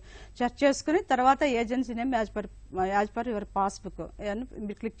చెక్ చేసుకుని తర్వాత agency name as per your passbook అని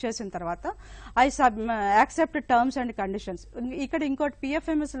మీరు క్లిక్ చేసిన తర్వాత యాక్సెప్ట్ టర్మ్స్ అండ్ కండిషన్స్. ఇక్కడ ఇంకోటి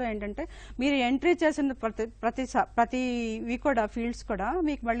PFMSలో ఏంటంటే మీరు ఎంట్రీ చేసిన ప్రతివి కూడా ఫీల్డ్స్ కూడా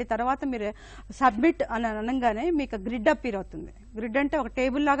మీకు మళ్ళీ తర్వాత మీరు సబ్మిట్ అని అనగానే మీకు గ్రిడ్ అపీర్ అవుతుంది. గ్రిడ్ అంటే ఒక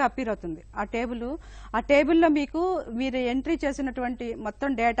టేబుల్ లాగా అపీర్ అవుతుంది. ఆ టేబుల్లో మీకు మీరు ఎంట్రీ చేసినటువంటి మొత్తం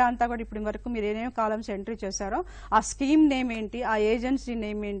డేటా అంతా కూడా ఇప్పటి వరకు మీరు ఏమేమి కాలమ్స్ ఎంట్రీ చేశారో ఆ స్కీమ్ నేమ్ ఏంటి, ఆ ఏజెన్సీ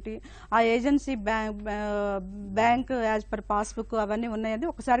నేమ్ ఏంటి, ఆ agency bank as per passbook అవన్నీ ఉన్నాయని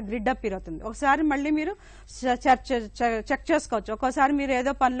ఒకసారి గ్రిడ్ అపీర్ అవుతుంది. ఒకసారి మళ్ళీ మీరు చెక్ చేసుకోవచ్చు. ఒక్కోసారి మీరు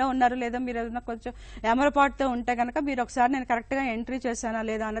ఏదో పనిలో ఉన్నారు లేదా మీరు ఏదైనా కొంచెం ఎమరపాటుతో ఉంటే కనుక మీరు ఒకసారి నేను కరెక్ట్గా ఎంట్రీ చేశానా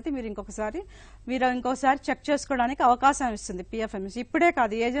లేదా అన్నది మీరు ఇంకొకసారి చెక్ చేసుకోవడానికి అవకాశం ఇస్తుంది PFMS. ఇప్పుడే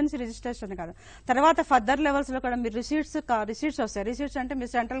కాదు, ఏజెన్సీ రిజిస్ట్రేషన్ కాదు, తర్వాత ఫర్దర్ లెవెల్స్ లో కూడా మీరు రిసీట్స్ వస్తాయి. రిసీట్స్ అంటే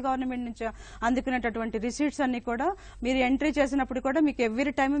మీరు సెంట్రల్ గవర్నమెంట్ నుంచి అందుకునేటటువంటి రిసీట్స్ అన్ని కూడా మీరు ఎంట్రీ చేసినప్పుడు కూడా మీకు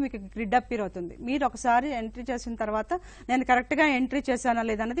ఎవ్రీ టైమ్ మీకు గ్రిడ్ అపీర్ అవుతుంది. మీరు ఒకసారి ఎంట్రీ చేసిన తర్వాత నేను కరెక్ట్ గా ఎంట్రీ చేశానా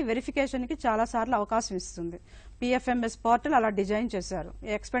లేదా అనేది వెరిఫికేషన్ కి చాలా సార్లు అవకాశం ఇస్తుంది పిఎఫ్ఎంఎస్ పోర్టల్ అలా డిజైన్ చేశారు.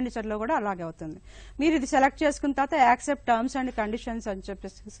 ఎక్స్పెండిచర్ లో కూడా అలాగే అవుతుంది. మీరు ఇది సెలెక్ట్ చేసుకున్న తర్వాత యాక్సెప్ట్ టర్మ్స్ అండ్ కండిషన్స్ అని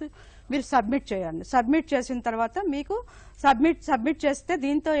చెప్పేసి మీరు సబ్మిట్ చేయండి. సబ్మిట్ చేసిన తర్వాత మీకు సబ్మిట్ చేస్తే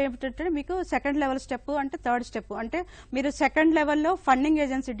దీంతో ఏమిటంటే మీకు సెకండ్ లెవెల్ స్టెప్ అంటే థర్డ్ స్టెప్ అంటే మీరు సెకండ్ లెవెల్లో ఫండింగ్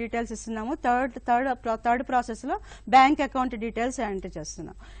ఏజెన్సీ డీటెయిల్స్ ఇస్తున్నాము. థర్డ్ ప్రాసెస్ లో బ్యాంక్ అకౌంట్ డీటెయిల్స్ ఎంటర్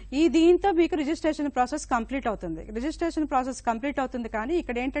చేస్తున్నాం. దీంతో మీకు రిజిస్ట్రేషన్ ప్రాసెస్ కంప్లీట్ అవుతుంది. రిజిస్ట్రేషన్ ప్రాసెస్ కంప్లీట్ అవుతుంది కానీ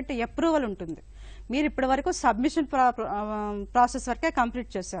ఇక్కడ ఏంటంటే అప్రూవల్ ఉంటుంది. మీరు ఇప్పటి వరకు సబ్మిషన్ ప్రాసెస్ వరకే కంప్లీట్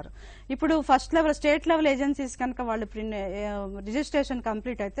చేశారు. ఇప్పుడు first level state level agencies కనుక వాళ్ళు రిజిస్ట్రేషన్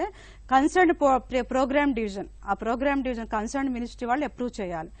కంప్లీట్ అయితే కన్సర్న్ ప్రోగ్రామ్ డివిజన్ ఆ ప్రోగ్రామ్ డివిజన్ కన్సర్న్ మినిస్ట్రీ వాళ్ళు అప్రూవ్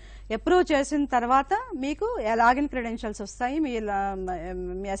చేయాలి. అప్రూవ్ చేసిన తర్వాత మీకు లాగిన్ క్రెడెన్షియల్స్ వస్తాయి.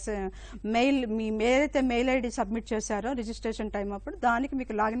 మీ ఏదైతే మెయిల్ ఐడి సబ్మిట్ చేశారో రిజిస్ట్రేషన్ టైం అప్పుడు దానికి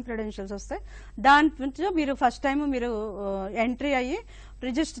మీకు లాగిన్ క్రెడెన్షియల్స్ వస్తాయి. దాని నుంచి మీరు ఫస్ట్ టైం మీరు ఎంట్రీ అయ్యి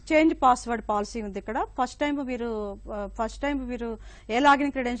చేంజ్ పాస్వర్డ్ పాలసీ ఉంది ఇక్కడ. ఫస్ట్ టైం మీరు ఏ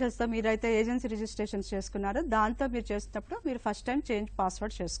లాగిన్ క్రెడెన్షియల్స్ తో మీరైతే ఏజెన్సీ రిజిస్ట్రేషన్ చేసుకున్నారో దాంతో మీరు చేసినప్పుడు మీరు ఫస్ట్ టైం చేంజ్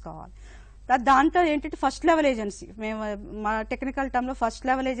పాస్వర్డ్ చేసుకోవాలి. దాంతో ఏంటంటే ఫస్ట్ లెవెల్ ఏజెన్సీ మేము మా టెక్నికల్ టర్మ్ లో first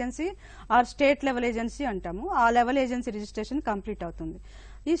level agency or state level agency అంటాము. ఆ లెవెల్ ఏజెన్సీ రిజిస్ట్రేషన్ కంప్లీట్ అవుతుంది.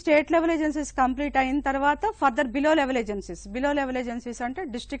 ఈ స్టేట్ లెవెల్ ఏజెన్సీస్ కంప్లీట్ అయిన తర్వాత ఫర్దర్ బిలో లెవెల్ ఏజెన్సీస్ అంటే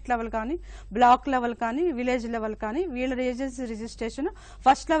డిస్ట్రిక్ట్ లెవెల్ కానీ బ్లాక్ లెవెల్ కానీ విలేజ్ లెవెల్ కానీ వీళ్ళ agency registration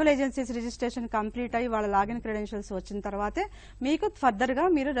first level agencies registration complete అయ్యి వాళ్ళ లాగిన్ క్రెడెన్షియల్స్ వచ్చిన తర్వాతే మీకు ఫర్దర్ గా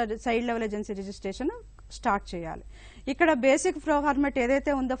మీరు side level agency registration start చేయాలి. ఇక్కడ బేసిక్ ఫార్మాట్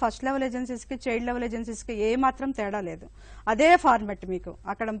ఏదైతే ఉందో ఫస్ట్ లెవెల్ ఏజెన్సీస్ కి చైల్డ్ లెవెల్ ఏజెన్సీస్ కి ఏ మాత్రం తేడా లేదు. అదే ఫార్మాట్ మీకు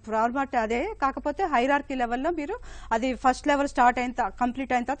అక్కడ ఫార్మాట్ అదే, కాకపోతే హైరార్కీ లెవెల్లో మీరు అది ఫస్ట్ లెవెల్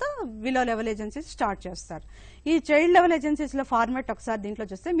కంప్లీట్ అయిన తర్వాత బిలో లెవెల్ ఏజెన్సీస్ స్టార్ట్ చేస్తారు. ఈ చైల్డ్ లెవెల్ ఏజెన్సీస్ లో ఫార్మాట్ ఒకసారి దీంట్లో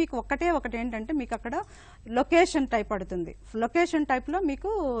చూస్తే మీకు ఒకటి ఏంటంటే మీకు అక్కడ లొకేషన్ టైప్ అడుతుంది. లొకేషన్ టైప్ లో మీకు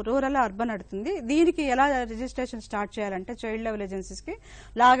రూరల్ అర్బన్ అడుతుంది. దీనికి ఎలా రిజిస్ట్రేషన్ స్టార్ట్ చేయాలంటే చైల్డ్ లెవెల్ ఏజెన్సీస్ కి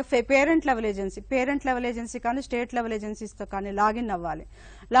పేరెంట్ లెవెల్ ఏజెన్సీ కానీ స్టేట్ లెవెల్ ఏజెన్సీస్ తో కానీ లాగిన్ అవ్వాలి.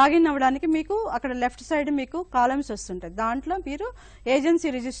 లాగిన్ అవ్వడానికి మీకు అక్కడ లెఫ్ట్ సైడ్ మీకు కాలమ్స్ వస్తుంటాయి. దాంట్లో మీరు ఏజెన్సీ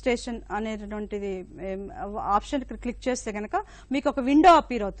రిజిస్ట్రేషన్ అనేటువంటిది ఆప్షన్ క్లిక్ చేస్తే కనుక మీకు ఒక విండో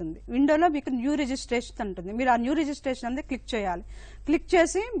అపీర్ అవుతుంది. విండోలో మీకు న్యూ రిజిస్ట్రేషన్ ఉంటుంది. మీరు ఆ న్యూ రిజిస్ట్రేషన్ అనేది క్లిక్ చేయాలి. క్లిక్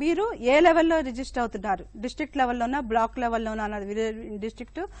చేసి మీరు ఏ లెవెల్లో రిజిస్టర్ అవుతున్నారు, డిస్ట్రిక్ట్ లెవెల్లోనా బ్లాక్ లెవెల్లోనా అన్నది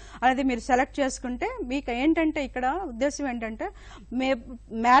డిస్ట్రిక్ట్ అనేది మీరు సెలెక్ట్ చేసుకుంటే మీకు ఏంటంటే ఇక్కడ ఉద్దేశం ఏంటంటే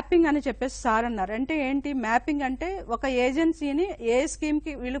మ్యాపింగ్ అని చెప్పేసి సార్ అన్నారు. అంటే ఏంటి మ్యాపింగ్ అంటే ఒక ఏజెన్సీని ఏ స్కీమ్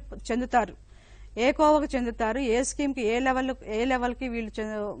కి వీళ్ళు చెందుతారు, ఏ కోవకు చెందుతారు, ఏ స్కీమ్ కి ఏ లెవెల్ కి వీళ్ళు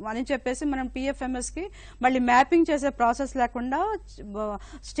అని చెప్పేసి మనం పిఎఫ్ఎంఎస్ కి మళ్ళీ మ్యాపింగ్ చేసే ప్రాసెస్ లేకుండా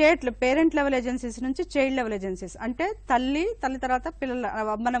స్టేట్ పేరెంట్ లెవెల్ ఏజెన్సీస్ నుంచి చైల్డ్ లెవెల్ ఏజెన్సీస్ అంటే తల్లి తర్వాత పిల్లల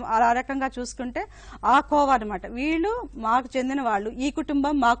మనం ఆ రకంగా చూసుకుంటే ఆ కోవా అనమాట. వీళ్ళు మాకు చెందిన వాళ్ళు, ఈ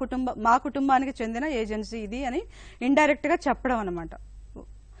కుటుంబం మా కుటుంబానికి చెందిన ఏజెన్సీ ఇది అని ఇండైరెక్ట్ గా చెప్పడం అనమాట.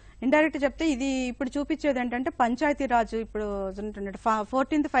 ఇండైరెక్ట్ చెప్తే ఇది ఇప్పుడు చూపించేది ఏంటంటే పంచాయతీరాజ్ ఇప్పుడు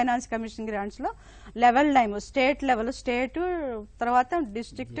 14th ఫైనాన్స్ కమిషన్ గ్రాంట్స్ లో లెవెల్ టైమ్ స్టేట్ తర్వాత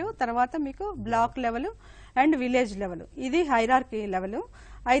డిస్ట్రిక్ట్ తర్వాత మీకు block level and village level, ఇది హైరార్కీ లెవెల్.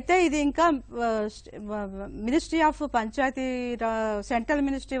 అయితే ఇది ఇంకా ministry of panchayat central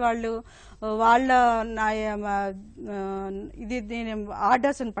ministry వాళ్ళ ఇది దీని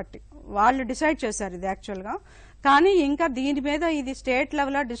ఆర్డర్స్ ని బట్టి వాళ్ళు డిసైడ్ చేశారు ఇది యాక్చువల్ గా. కానీ ఇంకా దీని మీద ఇది స్టేట్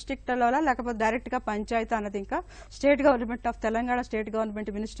లెవెలా డిస్ట్రిక్ట్ లెవెలా లేకపోతే డైరెక్ట్ గా పంచాయతీ అన్నది ఇంకా state government of Telangana, state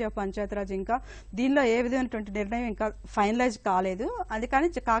government ministry of Panchayati Raj ఇంకా దీనిలో ఏ విధమైనటువంటి నిర్ణయం ఇంకా ఫైనలైజ్ కాలేదు. అది కానీ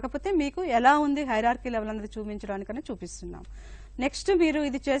కాకపోతే మీకు ఎలా ఉంది హైరార్కీ లెవెల్ అనేది చూపించడానికనే చూపిస్తున్నాం. నెక్స్ట్ మీరు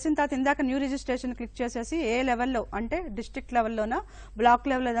ఇది చేసిన తర్వాత ఇందాక న్యూ రిజిస్ట్రేషన్ క్లిక్ చేసేసి ఏ లెవెల్లో అంటే డిస్ట్రిక్ట్ లెవెల్లోనా బ్లాక్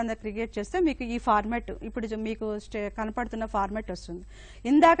లెవెల్ ఏదైనా క్రియేట్ చేస్తే మీకు ఈ ఫార్మాట్ ఇప్పుడు మీకు కనపడుతున్న ఫార్మాట్ వస్తుంది.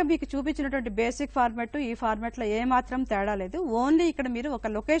 ఇందాక మీకు చూపించినటువంటి బేసిక్ ఫార్మాట్ ఈ ఫార్మాట్ లో ఏ మాత్రం తేడా లేదు. ఓన్లీ ఇక్కడ మీరు ఒక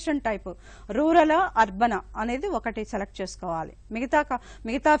లొకేషన్ టైప్ రూరల్ అర్బన్ అనేది ఒకటి సెలెక్ట్ చేసుకోవాలి.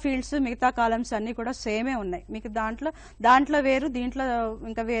 మిగతా ఫీల్డ్స్ మిగతా కాలమ్స్ అన్ని కూడా సేమే ఉన్నాయి. మీకు దాంట్లో వేరు దీంట్లో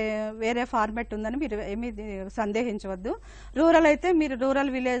ఇంకా వేరే ఫార్మాట్ ఉందని మీరు ఏమీ సందేహించవద్దు. రూరల్ అయితే మీరు రూరల్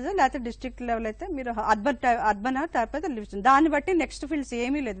విలేజ్ లేకపోతే డిస్ట్రిక్ట్ లెవెల్ అయితే మీరు అర్బన్ లేకపోతే దాన్ని బట్టి నెక్స్ట్ ఫీల్డ్స్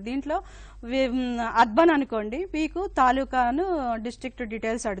ఏమీ లేదు. దీంట్లో అర్బన్ అనుకోండి మీకు తాలూకాను డిస్ట్రిక్ట్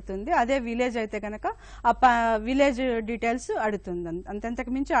డీటెయిల్స్ అడుగుతుంది. అదే విలేజ్ అయితే కనుక విలేజ్ డీటెయిల్స్ అడుగుతుంది.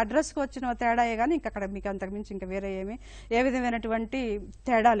 అంతకు మించి అడ్రస్ కు వచ్చిన తేడాయే కానీ ఇంకా అక్కడ మీకు అంతకు మించి ఇంకా వేరే ఏ విధమైనటువంటి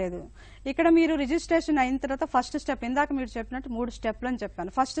తేడా లేదు. ఇక్కడ మీరు రిజిస్ట్రేషన్ అయిన తర్వాత ఫస్ట్ స్టెప్, ఇందాక మీరు చెప్పినట్టు 3 స్టెప్లు అని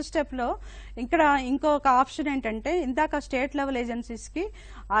చెప్పాను. ఫస్ట్ స్టెప్లో ఇక్కడ ఇంకొక ఆప్షన్ ఏంటంటే, ఇందాక స్టేట్ లెవెల్ ఏజెన్సీస్కి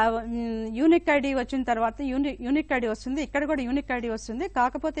యూనిక్ ఐడి వచ్చిన తర్వాత యూనిక్ ఐడి వస్తుంది, ఇక్కడ కూడా యూనిక్ ఐడి వస్తుంది.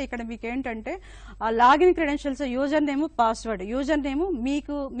 కాకపోతే ఇక్కడ మీకు ఏంటంటే login credentials, user name, password. User name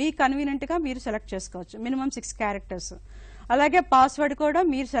మీ కన్వీనియంట్గా మీరు సెలెక్ట్ చేసుకోవచ్చు, మినిమం 6 క్యారెక్టర్స్. అలాగే పాస్వర్డ్ కూడా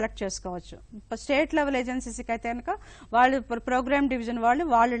మీరు సెలెక్ట్ చేసుకోవచ్చు. స్టేట్ లెవెల్ ఏజెన్సీస్కి అయితే కనుక వాళ్ళు ప్రోగ్రామ్ డివిజన్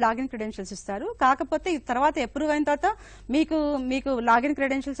వాళ్ళు లాగిన్ క్రెడెన్షియల్స్ ఇస్తారు. కాకపోతే తర్వాత అప్రూవ్ అయిన తర్వాత మీకు లాగిన్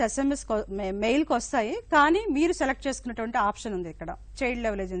క్రెడెన్షియల్స్ SMS మెయిల్కి వస్తాయి, కానీ మీరు సెలెక్ట్ చేసుకున్నటువంటి ఆప్షన్ ఉంది ఇక్కడ చైల్డ్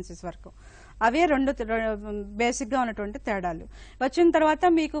లెవెల్ ఏజెన్సీస్ వరకు. అవే రెండు బేసిక్గా ఉన్నటువంటి తేడాలు. వచ్చిన తర్వాత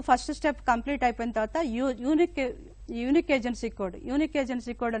మీకు ఫస్ట్ స్టెప్ కంప్లీట్ అయిపోయిన తర్వాత యూనిక్ ఏజెన్సీ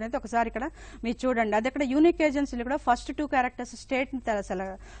కోడ్ అనేది ఒకసారి ఇక్కడ మీరు చూడండి. అది ఇక్కడ యూనిక్ ఏజెన్సీలు కూడా ఫస్ట్ 2 క్యారెక్టర్స్ స్టేట్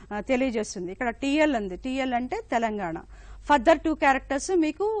తెలియజేస్తుంది. ఇక్కడ TL ఉంది, TL అంటే తెలంగాణ. ఫర్దర్ 2 క్యారెక్టర్స్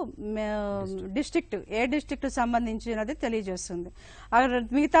మీకు డిస్ట్రిక్ట్, ఏ డిస్ట్రిక్ట్ సంబంధించినది తెలియజేస్తుంది.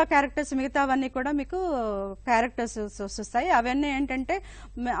 మిగతా క్యారెక్టర్స్ మిగతావన్నీ కూడా మీకు క్యారెక్టర్స్ వస్తాయి. అవన్నీ ఏంటంటే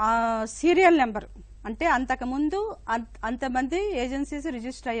సీరియల్ నెంబర్, అంటే అంతకుముందు అంతమంది ఏజెన్సీస్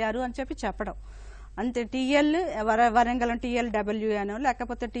రిజిస్టర్ అయ్యారు అని చెప్పడం అంతే. TL వరంగల్ TLW అనో,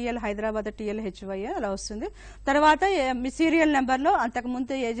 లేకపోతే TL హైదరాబాద్ TLHY అలా వస్తుంది. తర్వాత మీ సీరియల్ నెంబర్లో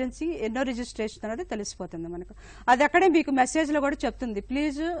అంతకుముందు ఏజెన్సీ ఎన్నో రిజిస్ట్రేషన్ అనేది తెలిసిపోతుంది మనకు. అది అక్కడే మీకు మెసేజ్లో కూడా చెప్తుంది,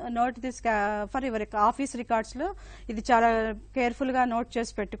 please note this for your office రికార్డ్స్లో, ఇది చాలా కేర్ఫుల్గా నోట్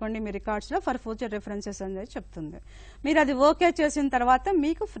చేసి పెట్టుకోండి మీ రికార్డ్స్లో ఫర్ ఫ్యూచర్ రిఫరెన్సెస్ అనేది చెప్తుంది. మీరు అది ఓకే చేసిన తర్వాత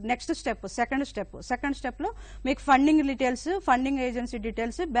మీకు నెక్స్ట్ స్టెప్, సెకండ్ స్టెప్లో మీకు funding details, funding agency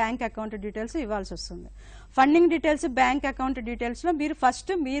details, bank account details ఇవ్వాల్సి వస్తుంది. Funding details, bank account details లో మీరు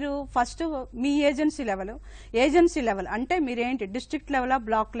ఫస్ట్ మీ ఏజెన్సీ లెవెల్ అంటే మీరేంటి డిస్ట్రిక్ట్ లెవెలా,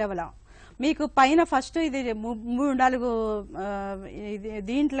 బ్లాక్ లెవెలా, మీకు పైన ఫస్ట్ ఇది 3-4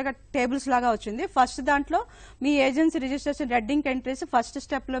 దీంట్లోగా టేబుల్స్ లాగా వచ్చింది. ఫస్ట్ దాంట్లో మీ agency registration రెడ్డింగ్ entries, first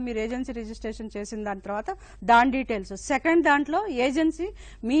step లో మీరు ఏజెన్సీ రిజిస్ట్రేషన్ చేసిన దాని తర్వాత దాని డీటెయిల్స్. సెకండ్ దాంట్లో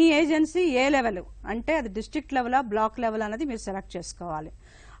మీ ఏజెన్సీ ఏ లెవెల్ అంటే అది డిస్ట్రిక్ట్ లెవెలా, బ్లాక్ లెవెల్ అనేది మీరు సెలెక్ట్ చేసుకోవాలి.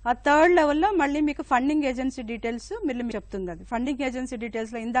 ఆ థర్డ్ లెవెల్లో మళ్ళీ మీకు ఫండింగ్ ఏజెన్సీ డీటెయిల్స్ మీరు చెప్తుంది. అది ఫండింగ్ ఏజెన్సీ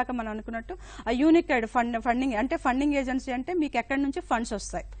డీటెయిల్స్ లో ఇందాక మనం అనుకున్నట్టు ఆ యూనిక్ ఐడి ఫండింగ్ అంటే ఫండింగ్ ఏజెన్సీ అంటే మీకు ఎక్కడి నుంచి ఫండ్స్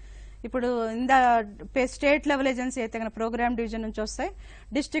వస్తాయి. ఇప్పుడు స్టేట్ లెవెల్ ఏజెన్సీ అయితే కనుక ప్రోగ్రామ్ డివిజన్ నుంచి వస్తాయి,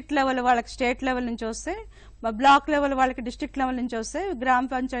 డిస్ట్రిక్ట్ లెవెల్ వాళ్ళకి స్టేట్ లెవెల్ నుంచి వస్తాయి, బ్లాక్ లెవెల్ వాళ్ళకి డిస్ట్రిక్ట్ లెవెల్ నుంచి వస్తాయి, గ్రామ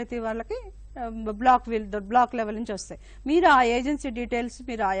పంచాయతీ వాళ్ళకి బ్లాక్ లెవెల్ నుంచి వస్తాయి. మీరు ఆ ఏజెన్సీ డీటెయిల్స్,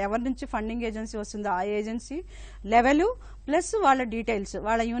 మీరు ఎవరి నుంచి ఫండింగ్ ఏజెన్సీ వస్తుందో ఆ ఏజెన్సీ లెవెల్ ప్లస్ వాళ్ళ డీటెయిల్స్,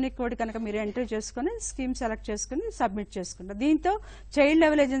 వాళ్ళ యూనిక్ కోడ్ కనుక మీరు ఎంట్రీ చేసుకుని స్కీమ్ సెలెక్ట్ చేసుకుని సబ్మిట్ చేసుకుంటారు. దీంతో చైల్డ్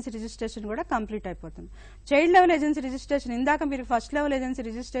లెవెల్ ఏజెన్సీ రిజిస్ట్రేషన్ కూడా కంప్లీట్ అయిపోతుంది. చైల్డ్ లెవెల్ ఏజెన్సీ రిజిస్ట్రేషన్ ఇందాక మీరు ఫస్ట్ లెవెల్ ఏజెన్సీ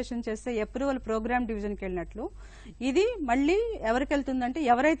రిజిస్ట్రేషన్ చేస్తే అప్రూవల్ ప్రోగ్రామ్ డివిజన్కి వెళ్ళినట్లు, ఇది మళ్ళీ ఎవరికి వెళ్తుందంటే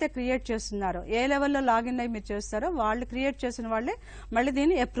ఎవరైతే క్రియేట్ చేస్తున్నారో, ఏ లెవెల్లో లాగిన్ అయ్యి మీరు చేస్తారో వాళ్ళు క్రియేట్ చేసిన వాళ్ళే మళ్ళీ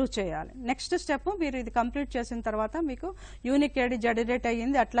దీన్ని అప్రూవ్ చేయాలి. నెక్స్ట్ స్టెప్ మీరు ఇది కంప్లీట్ చేసిన తర్వాత మీకు యూనిక్ ఐడి జనరేట్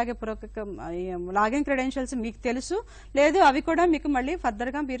అయ్యింది, అట్లాగే లాగిన్ క్రెడెన్షియల్స్ మీకు తెలుసు లేదు, అవి కూడా మీకు మళ్ళీ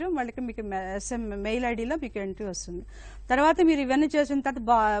ఫర్దర్ గా మీకు మెయిల్ ఐడిలో మీకు ఎంట్రీ వస్తుంది. తర్వాత మీరు ఇవన్నీ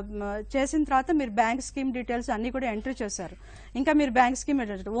చేసిన తర్వాత మీరు బ్యాంక్ స్కీమ్ డీటెయిల్స్ అన్ని కూడా ఎంట్రీ చేశారు. ఇంకా మీరు బ్యాంక్ స్కీమ్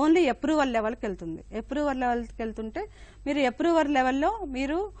ఓన్లీ అప్రూవల్ లెవెల్కి వెళ్తుంది. అప్రూవల్ లెవెల్కి వెళ్తుంటే మీరు అప్రూవల్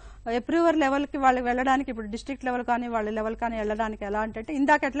లెవెల్కి వాళ్ళు వెళ్ళడానికి, ఇప్పుడు డిస్ట్రిక్ట్ లెవెల్ కానీ వాళ్ళ లెవెల్ కానీ వెళ్ళడానికి ఎలా అంటే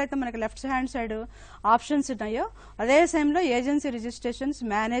ఇందాక ఎట్లయితే మనకి లెఫ్ట్ హ్యాండ్ సైడ్ ఆప్షన్స్ ఉన్నాయో అదే సమయంలో ఏజెన్సీ రిజిస్ట్రేషన్స్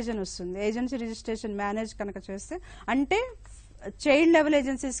మేనేజ్ అని వస్తుంది. ఏజెన్సీ రిజిస్ట్రేషన్ మేనేజ్ కనుక చేస్తే అంటే చైల్డ్ లెవెల్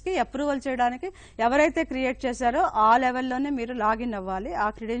ఏజెన్సీస్ కి అప్రూవల్ చేయడానికి ఎవరైతే క్రియేట్ చేశారో ఆ లెవెల్లోనే మీరు లాగిన్ అవ్వాలి. ఆ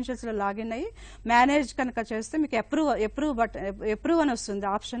క్రెడెన్షియల్స్ లో లాగిన్ అయ్యి మేనేజ్ కనుక చేస్తే మీకు అప్రూవ్ అని వస్తుంది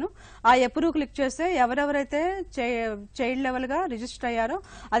ఆప్షన్. ఆ అప్రూవ్ క్లిక్ చేస్తే ఎవరెవరైతే చైల్డ్ లెవెల్ గా రిజిస్టర్ అయ్యారో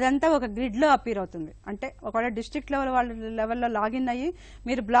అదంతా ఒక గ్రిడ్ లో అపీర్ అవుతుంది. అంటే ఒకవేళ డిస్ట్రిక్ట్ లెవెల్ వాళ్ళ లెవెల్లో లాగిన్ అయ్యి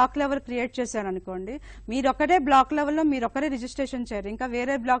మీరు బ్లాక్ లెవెల్ క్రియేట్ చేశారనుకోండి, మీరు ఒకటే బ్లాక్ లెవెల్లో మీరు ఒకరే రిజిస్ట్రేషన్ చేయరు, ఇంకా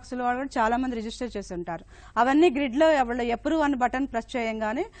వేరే బ్లాక్స్ లో వాళ్ళు చాలా మంది రిజిస్టర్ చేసి ఉంటారు. అవన్నీ గ్రిడ్ లో అప్రూవ్ బటన్ ప్రెస్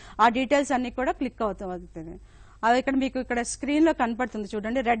చేయంగానే ఆ డీటెయిల్స్ అన్ని కూడా క్లిక్ అవుతుంది. అది ఇక్కడ మీకు ఇక్కడ స్క్రీన్ లో కనపడుతుంది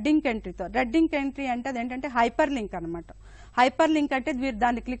చూడండి, రెడ్డింగ్ ఎంట్రీతో. రెడ్డింగ్ ఎంట్రీ అంటే అదేంటంటే హైపర్ లింక్ అనమాట. హైపర్ లింక్ అంటే మీరు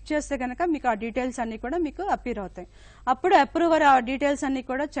దాన్ని క్లిక్ చేస్తే కనుక మీకు ఆ డీటెయిల్స్ అన్ని కూడా మీకు అపీర్ అవుతాయి. అప్పుడు అప్రూవర్ ఆ డీటెయిల్స్ అన్ని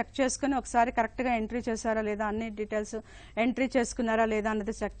కూడా చెక్ చేసుకుని ఒకసారి కరెక్ట్ గా ఎంట్రీ చేశారా లేదా, అన్ని డీటెయిల్స్ ఎంట్రీ చేసుకున్నారా లేదా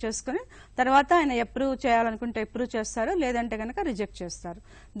అన్నది చెక్ చేసుకుని తర్వాత ఆయన అప్రూవ్ చేయాలనుకుంటే అప్రూవ్ చేస్తారు, లేదంటే కనుక రిజెక్ట్ చేస్తారు.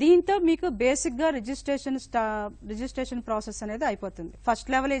 దీంతో మీకు బేసిక్ గా రిజిస్ట్రేషన్ ప్రాసెస్ అనేది అయిపోతుంది.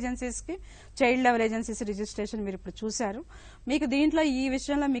 ఫస్ట్ లెవెల్ ఏజెన్సీస్ కి చైల్డ్ లెవెల్ ఏజెన్సీస్ రిజిస్ట్రేషన్ మీరు ఇప్పుడు చూశారు. మీకు దీంట్లో ఈ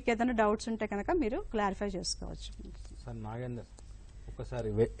విషయంలో మీకు ఏదైనా డౌట్స్ ఉంటే కనుక మీరు క్లారిఫై చేసుకోవచ్చు. సార్ నాగేందర్, ఒక ఒకసారి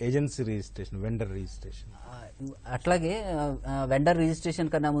ఏజెన్సీ రిజిస్ట్రేషన్, వెండర్ రిజిస్ట్రేషన్. అట్లాగే వెండర్ రిజిస్ట్రేషన్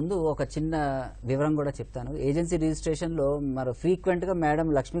కన్నా ముందు ఒక చిన్న వివరం కూడా చెప్తాను. ఏజెన్సీ రిజిస్ట్రేషన్లో మరి ఫ్రీక్వెంట్గా మేడం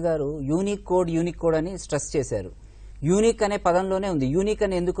లక్ష్మి గారు యూనిక్ కోడ్ అని స్ట్రెస్ చేశారు. యూనిక్ అనే పదంలోనే ఉంది. యూనిక్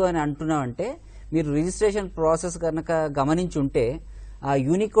అని ఎందుకు అని అంటున్నామంటే, మీరు రిజిస్ట్రేషన్ ప్రాసెస్ కనుక గమనించుంటే ఆ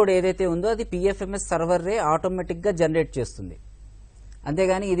యూనిక్ కోడ్ ఏదైతే ఉందో అది పిఎఫ్ఎంఎస్ సర్వర్రే ఆటోమేటిక్గా జనరేట్ చేస్తుంది.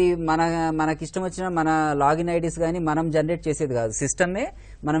 అంతేగాని ఇది మనకి ఇష్టం వచ్చిన మన లాగిన్ ఐడీస్ కానీ మనం జనరేట్ చేసేది కాదు. సిస్టమే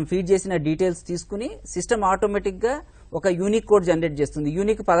మనం ఫీడ్ చేసిన డీటెయిల్స్ తీసుకుని సిస్టమ్ ఆటోమేటిక్గా ఒక యూనిక్ కోడ్ జనరేట్ చేస్తుంది.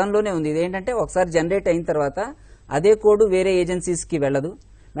 యూనిక్ పదంలోనే ఉంది. ఇదేంటంటే ఒకసారి జనరేట్ అయిన తర్వాత అదే కోడ్ వేరే ఏజెన్సీస్కి వెళ్ళదు.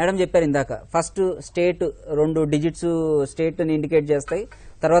 మేడం చెప్పారు ఇందాక, ఫస్ట్ స్టేట్ 2 డిజిట్స్ స్టేట్ని ఇండికేట్ చేస్తాయి,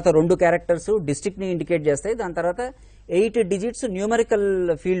 తర్వాత 2 క్యారెక్టర్స్ డిస్ట్రిక్ట్ని ఇండికేట్ చేస్తాయి, దాని తర్వాత 8 డిజిట్స్ న్యూమరికల్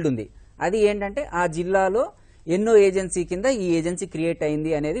ఫీల్డ్ ఉంది. అది ఏంటంటే ఆ జిల్లాలో ఎన్నో ఏజెన్సీ కింద ఈ ఏజెన్సీ క్రియేట్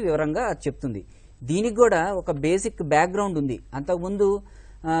అయింది అనేది వివరంగా చెప్తుంది. దీనికి కూడా ఒక బేసిక్ బ్యాక్గ్రౌండ్ ఉంది. అంతకుముందు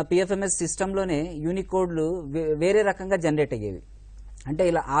పిఎఫ్ఎంఎస్ సిస్టంలోనే యూనిక్ కోడ్లు వేరే రకంగా జనరేట్ అయ్యేవి. అంటే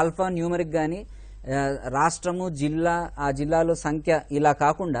ఇలా ఆల్ఫా న్యూమరిక్ కానీ రాష్ట్రము జిల్లా ఆ జిల్లాలో సంఖ్య ఇలా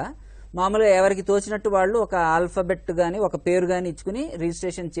కాకుండా మామూలుగా ఎవరికి తోచినట్టు వాళ్ళు ఒక ఆల్ఫాబెట్ కానీ ఒక పేరు కానీ ఇచ్చుకుని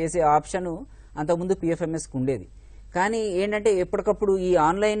రిజిస్ట్రేషన్ చేసే ఆప్షన్ అంతకుముందు పిఎఫ్ఎంఎస్కి ఉండేది. కానీ ఏంటంటే ఎప్పటికప్పుడు ఈ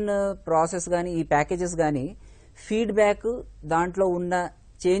ఆన్లైన్ ప్రాసెస్ కానీ ఈ ప్యాకేజెస్ కానీ ఫీడ్బ్యాక్ దాంట్లో ఉన్న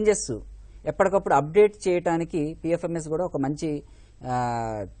చేంజెస్ ఎప్పటికప్పుడు అప్డేట్ చేయడానికి పిఎఫ్ఎంఎస్ కూడా ఒక మంచి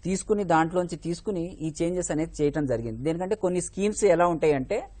తీసుకుని దాంట్లోంచి తీసుకుని ఈ చేంజెస్ అనేది చేయడం జరిగింది. దేనికంటే కొన్ని స్కీమ్స్ ఎలా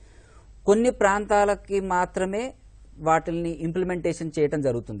ఉంటాయంటే కొన్ని ప్రాంతాలకి మాత్రమే వాటిని ఇంప్లిమెంటేషన్ చేయడం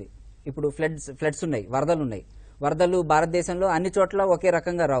జరుగుతుంది. ఇప్పుడు ఫ్లడ్స్ ఉన్నాయి, వరదలు ఉన్నాయి. వరదలు భారతదేశంలో అన్ని చోట్ల ఒకే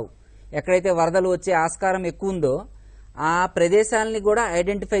రకంగా రావు. ఎక్కడైతే వరదలు వచ్చే ఆస్కారం ఎక్కువ ఉందో ఆ ప్రదేశాలని కూడా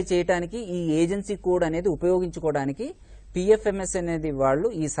ఐడెంటిఫై చేయడానికి ఈ ఏజెన్సీ కోడ్ అనేది ఉపయోగించుకోవడానికి పిఎఫ్ఎంఎస్ అనేది వాళ్ళు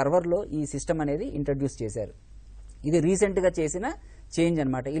ఈ సర్వర్లో ఈ సిస్టమ్ అనేది ఇంట్రడ్యూస్ చేశారు. ఇది రీసెంట్గా చేసిన చేంజ్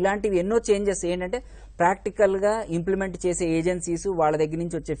అనమాట. ఇలాంటివి ఎన్నో చేంజెస్ ఏంటంటే ప్రాక్టికల్గా ఇంప్లిమెంట్ చేసే ఏజెన్సీస్ వాళ్ళ దగ్గర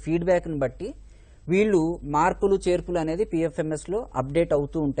నుంచి వచ్చే ఫీడ్బ్యాక్ని బట్టి వీళ్ళు మార్పులు చేర్పులు అనేది పిఎఫ్ఎంఎస్లో అప్డేట్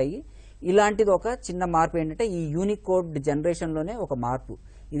అవుతూ ఉంటాయి. ఇలాంటిది ఒక చిన్న మార్పు ఏంటంటే ఈ యూనిక్ కోడ్ జనరేషన్లోనే ఒక మార్పు.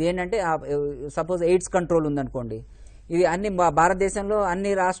 ఇదేంటంటే సపోజ్ ఎయిడ్స్ కంట్రోల్ ఉందనుకోండి, ఇది అన్ని భారతదేశంలో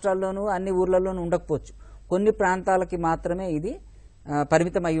అన్ని రాష్ట్రాల్లోనూ అన్ని ఊర్లలోనూ ఉండకపోవచ్చు. కొన్ని ప్రాంతాలకి మాత్రమే ఇది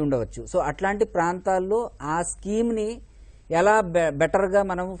పరిమితం అయి ఉండవచ్చు. సో అట్లాంటి ప్రాంతాల్లో ఆ స్కీమ్ని ఎలా బెటర్గా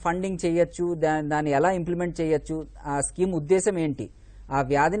మనం ఫండింగ్ చేయొచ్చు, దాన్ని ఎలా ఇంప్లిమెంట్ చేయొచ్చు, ఆ స్కీమ్ ఉద్దేశం ఏంటి, ఆ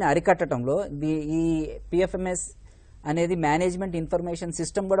వ్యాధిని అరికట్టడంలో ఈ పిఎఫ్ఎంఎస్ అనేది మేనేజ్మెంట్ ఇన్ఫర్మేషన్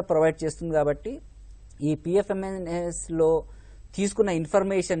సిస్టమ్ కూడా ప్రొవైడ్ చేస్తుంది. కాబట్టి ఈ పిఎఫ్ఎంఎస్లో తీసుకున్న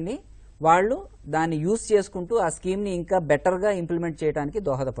ఇన్ఫర్మేషన్ని వాళ్ళు దాన్ని యూజ్ చేసుకుంటూ ఆ స్కీమ్ని ఇంకా బెటర్గా ఇంప్లిమెంట్ చేయడానికి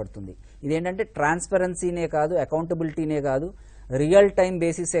దోహదపడుతుంది. ఇదేంటంటే ట్రాన్స్పరెన్సీనే కాదు, అకౌంటబిలిటీనే కాదు, రియల్ టైం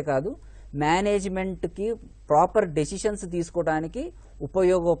బేసిసే కాదు, మేనేజ్మెంట్కి ప్రాపర్ డెసిషన్స్ తీసుకోవడానికి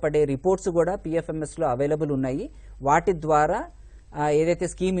ఉపయోగపడే రిపోర్ట్స్ కూడా పిఎఫ్ఎంఎస్లో అవైలబుల్ ఉన్నాయి. వాటి ద్వారా ఏదైతే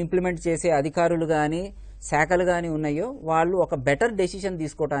స్కీమ్ ఇంప్లిమెంట్ చేసే అధికారులు కానీ శాఖలు కానీ ఉన్నాయో వాళ్ళు ఒక బెటర్ డెసిషన్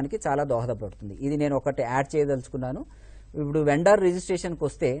తీసుకోవడానికి చాలా దోహదపడుతుంది. ఇది నేను ఒకటి యాడ్ చేయదలుచుకున్నాను. ఇప్పుడు వెండర్ రిజిస్ట్రేషన్కి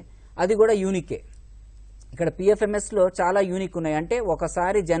వస్తే అది కూడా యూనికే. ఇక్కడ పిఎఫ్ఎంఎస్లో చాలా యూనిక్ ఉన్నాయి. అంటే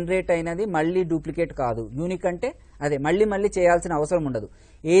ఒకసారి జనరేట్ అయినది మళ్ళీ డూప్లికేట్ కాదు. యూనిక్ అంటే అదే మళ్ళీ చేయాల్సిన అవసరం ఉండదు.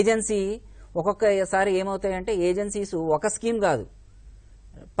 ఏజెన్సీ ఒక్కొక్కసారి ఏమవుతాయంటే ఏజెన్సీస్ ఒక స్కీమ్ కాదు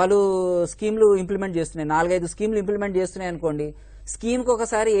పలు స్కీమ్లు ఇంప్లిమెంట్ చేస్తున్నాయి, 4-5 స్కీమ్లు ఇంప్లిమెంట్ చేస్తున్నాయి అనుకోండి. స్కీమ్కి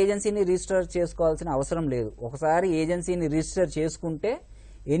ఒకసారి ఏజెన్సీని రిజిస్టర్ చేసుకోవాల్సిన అవసరం లేదు. ఒకసారి ఏజెన్సీని రిజిస్టర్ చేసుకుంటే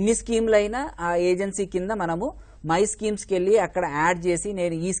ఎన్ని స్కీమ్లు అయినా ఆ ఏజెన్సీ కింద మనము మై స్కీమ్స్కి వెళ్ళి అక్కడ యాడ్ చేసి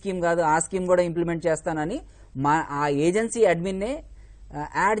నేను ఈ స్కీమ్ కాదు ఆ స్కీమ్ కూడా ఇంప్లిమెంట్ చేస్తానని ఆ ఏజెన్సీ అడ్మిన్నే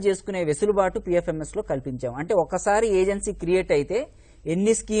యాడ్ చేసుకునే వెసులుబాటు పిఎఫ్ఎంఎస్లో కల్పించాం. అంటే ఒకసారి ఏజెన్సీ క్రియేట్ అయితే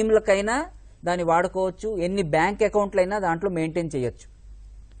ఎన్ని స్కీమ్లకైనా దాన్ని వాడుకోవచ్చు, ఎన్ని బ్యాంక్ అకౌంట్లైనా దాంట్లో మెయింటైన్ చేయొచ్చు.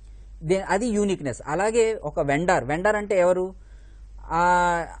 అది యూనిక్నెస్. అలాగే ఒక వెండర్ అంటే ఎవరు,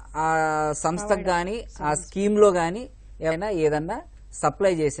 ఆ సంస్థకు కానీ ఆ స్కీమ్లో కానీ ఏదన్నా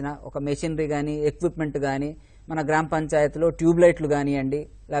సప్లై చేసిన ఒక మెషినరీ కానీ ఎక్విప్మెంట్ కానీ మన గ్రామ పంచాయతీలో ట్యూబ్ లైట్లు కానివ్వండి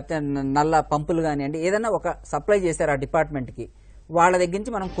లేకపోతే నల్ల పంపులు కానివ్వండి ఏదన్నా ఒక సప్లై చేశారు ఆ డిపార్ట్మెంట్కి, వాళ్ళ దగ్గర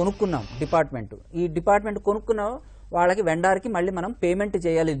నుంచి మనం కొనుక్కున్నాం. ఈ డిపార్ట్మెంట్ కొనుక్కున్న వాళ్ళకి వెండర్కి మళ్ళీ మనం పేమెంట్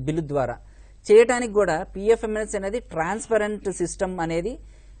చేయాలి బిల్లు ద్వారా. చేయడానికి కూడా పిఎఫ్ఎంఎస్ అనేది ట్రాన్స్పరెంట్ సిస్టమ్ అనేది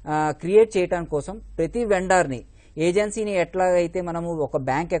క్రియేట్ చేయడానికి కోసం ప్రతి వెండర్ని ఏజెన్సీని ఎట్లాగైతే మనము ఒక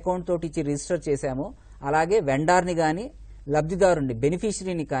బ్యాంక్ అకౌంట్ తోటి ఇచ్చి రిజిస్టర్ చేశామో అలాగే వెండర్ని కానీ లబ్ధిదారుని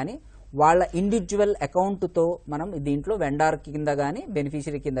బెనిఫిషరీని కానీ వాళ్ళ ఇండివిజువల్ అకౌంట్తో మనం దీంట్లో వెండర్ కింద కానీ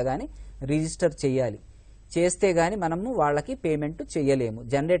బెనిఫిషరీ కింద కానీ రిజిస్టర్ చేయాలి. చేస్తే గానీ మనము వాళ్ళకి పేమెంట్ చేయలేము.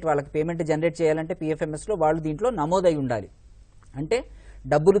 వాళ్ళకి పేమెంట్ జనరేట్ చేయాలంటే పిఎఫ్ఎంఎస్లో వాళ్ళు దీంట్లో నమోదై ఉండాలి. అంటే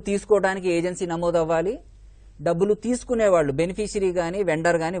డబ్బులు తీసుకోవడానికి ఏజెన్సీ నమోదు అవ్వాలి, డబ్బులు తీసుకునే వాళ్ళు బెనిఫిషరీ కానీ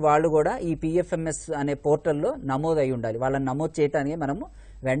వెండర్ కానీ వాళ్ళు కూడా ఈ పిఎఫ్ఎంఎస్ అనే పోర్టల్లో నమోదు అయి ఉండాలి. వాళ్ళని నమోదు చేయడానికి మనము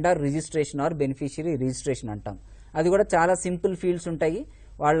vendor registration are beneficiary registration అంటాం. అది కూడా చాలా సింపుల్ ఫీల్డ్స్ ఉంటాయి.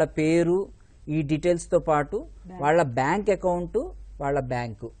 వాళ్ళ పేరు, ఈ డీటెయిల్స్తో పాటు వాళ్ళ బ్యాంక్ అకౌంట్, వాళ్ళ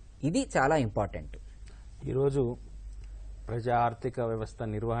బ్యాంకు, ఇది చాలా ఇంపార్టెంట్. ఈరోజు ప్రజా ఆర్థిక వ్యవస్థ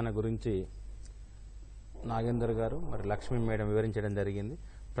నిర్వహణ గురించి నాగేందర్ గారు మరి లక్ష్మీ మేడం వివరించడం జరిగింది.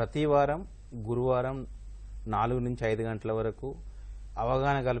 ప్రతి వారం గురువారం 4 నుంచి 5 గంటల వరకు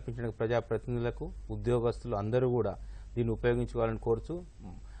అవగాహన కల్పించడానికి ప్రజాప్రతినిధులకు, ఉద్యోగస్తులు అందరూ కూడా దీన్ని ఉపయోగించుకోవాలని కోరుతూ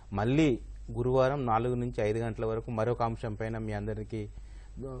మళ్ళీ గురువారం 4 నుంచి 5 గంటల వరకు మరొక అంశం పైన మీ అందరికీ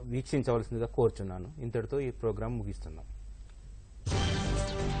వీక్షించవలసిందిగా కోరుచున్నాను. ఇంతటితో ఈ ప్రోగ్రాం ముగిస్తున్నాం.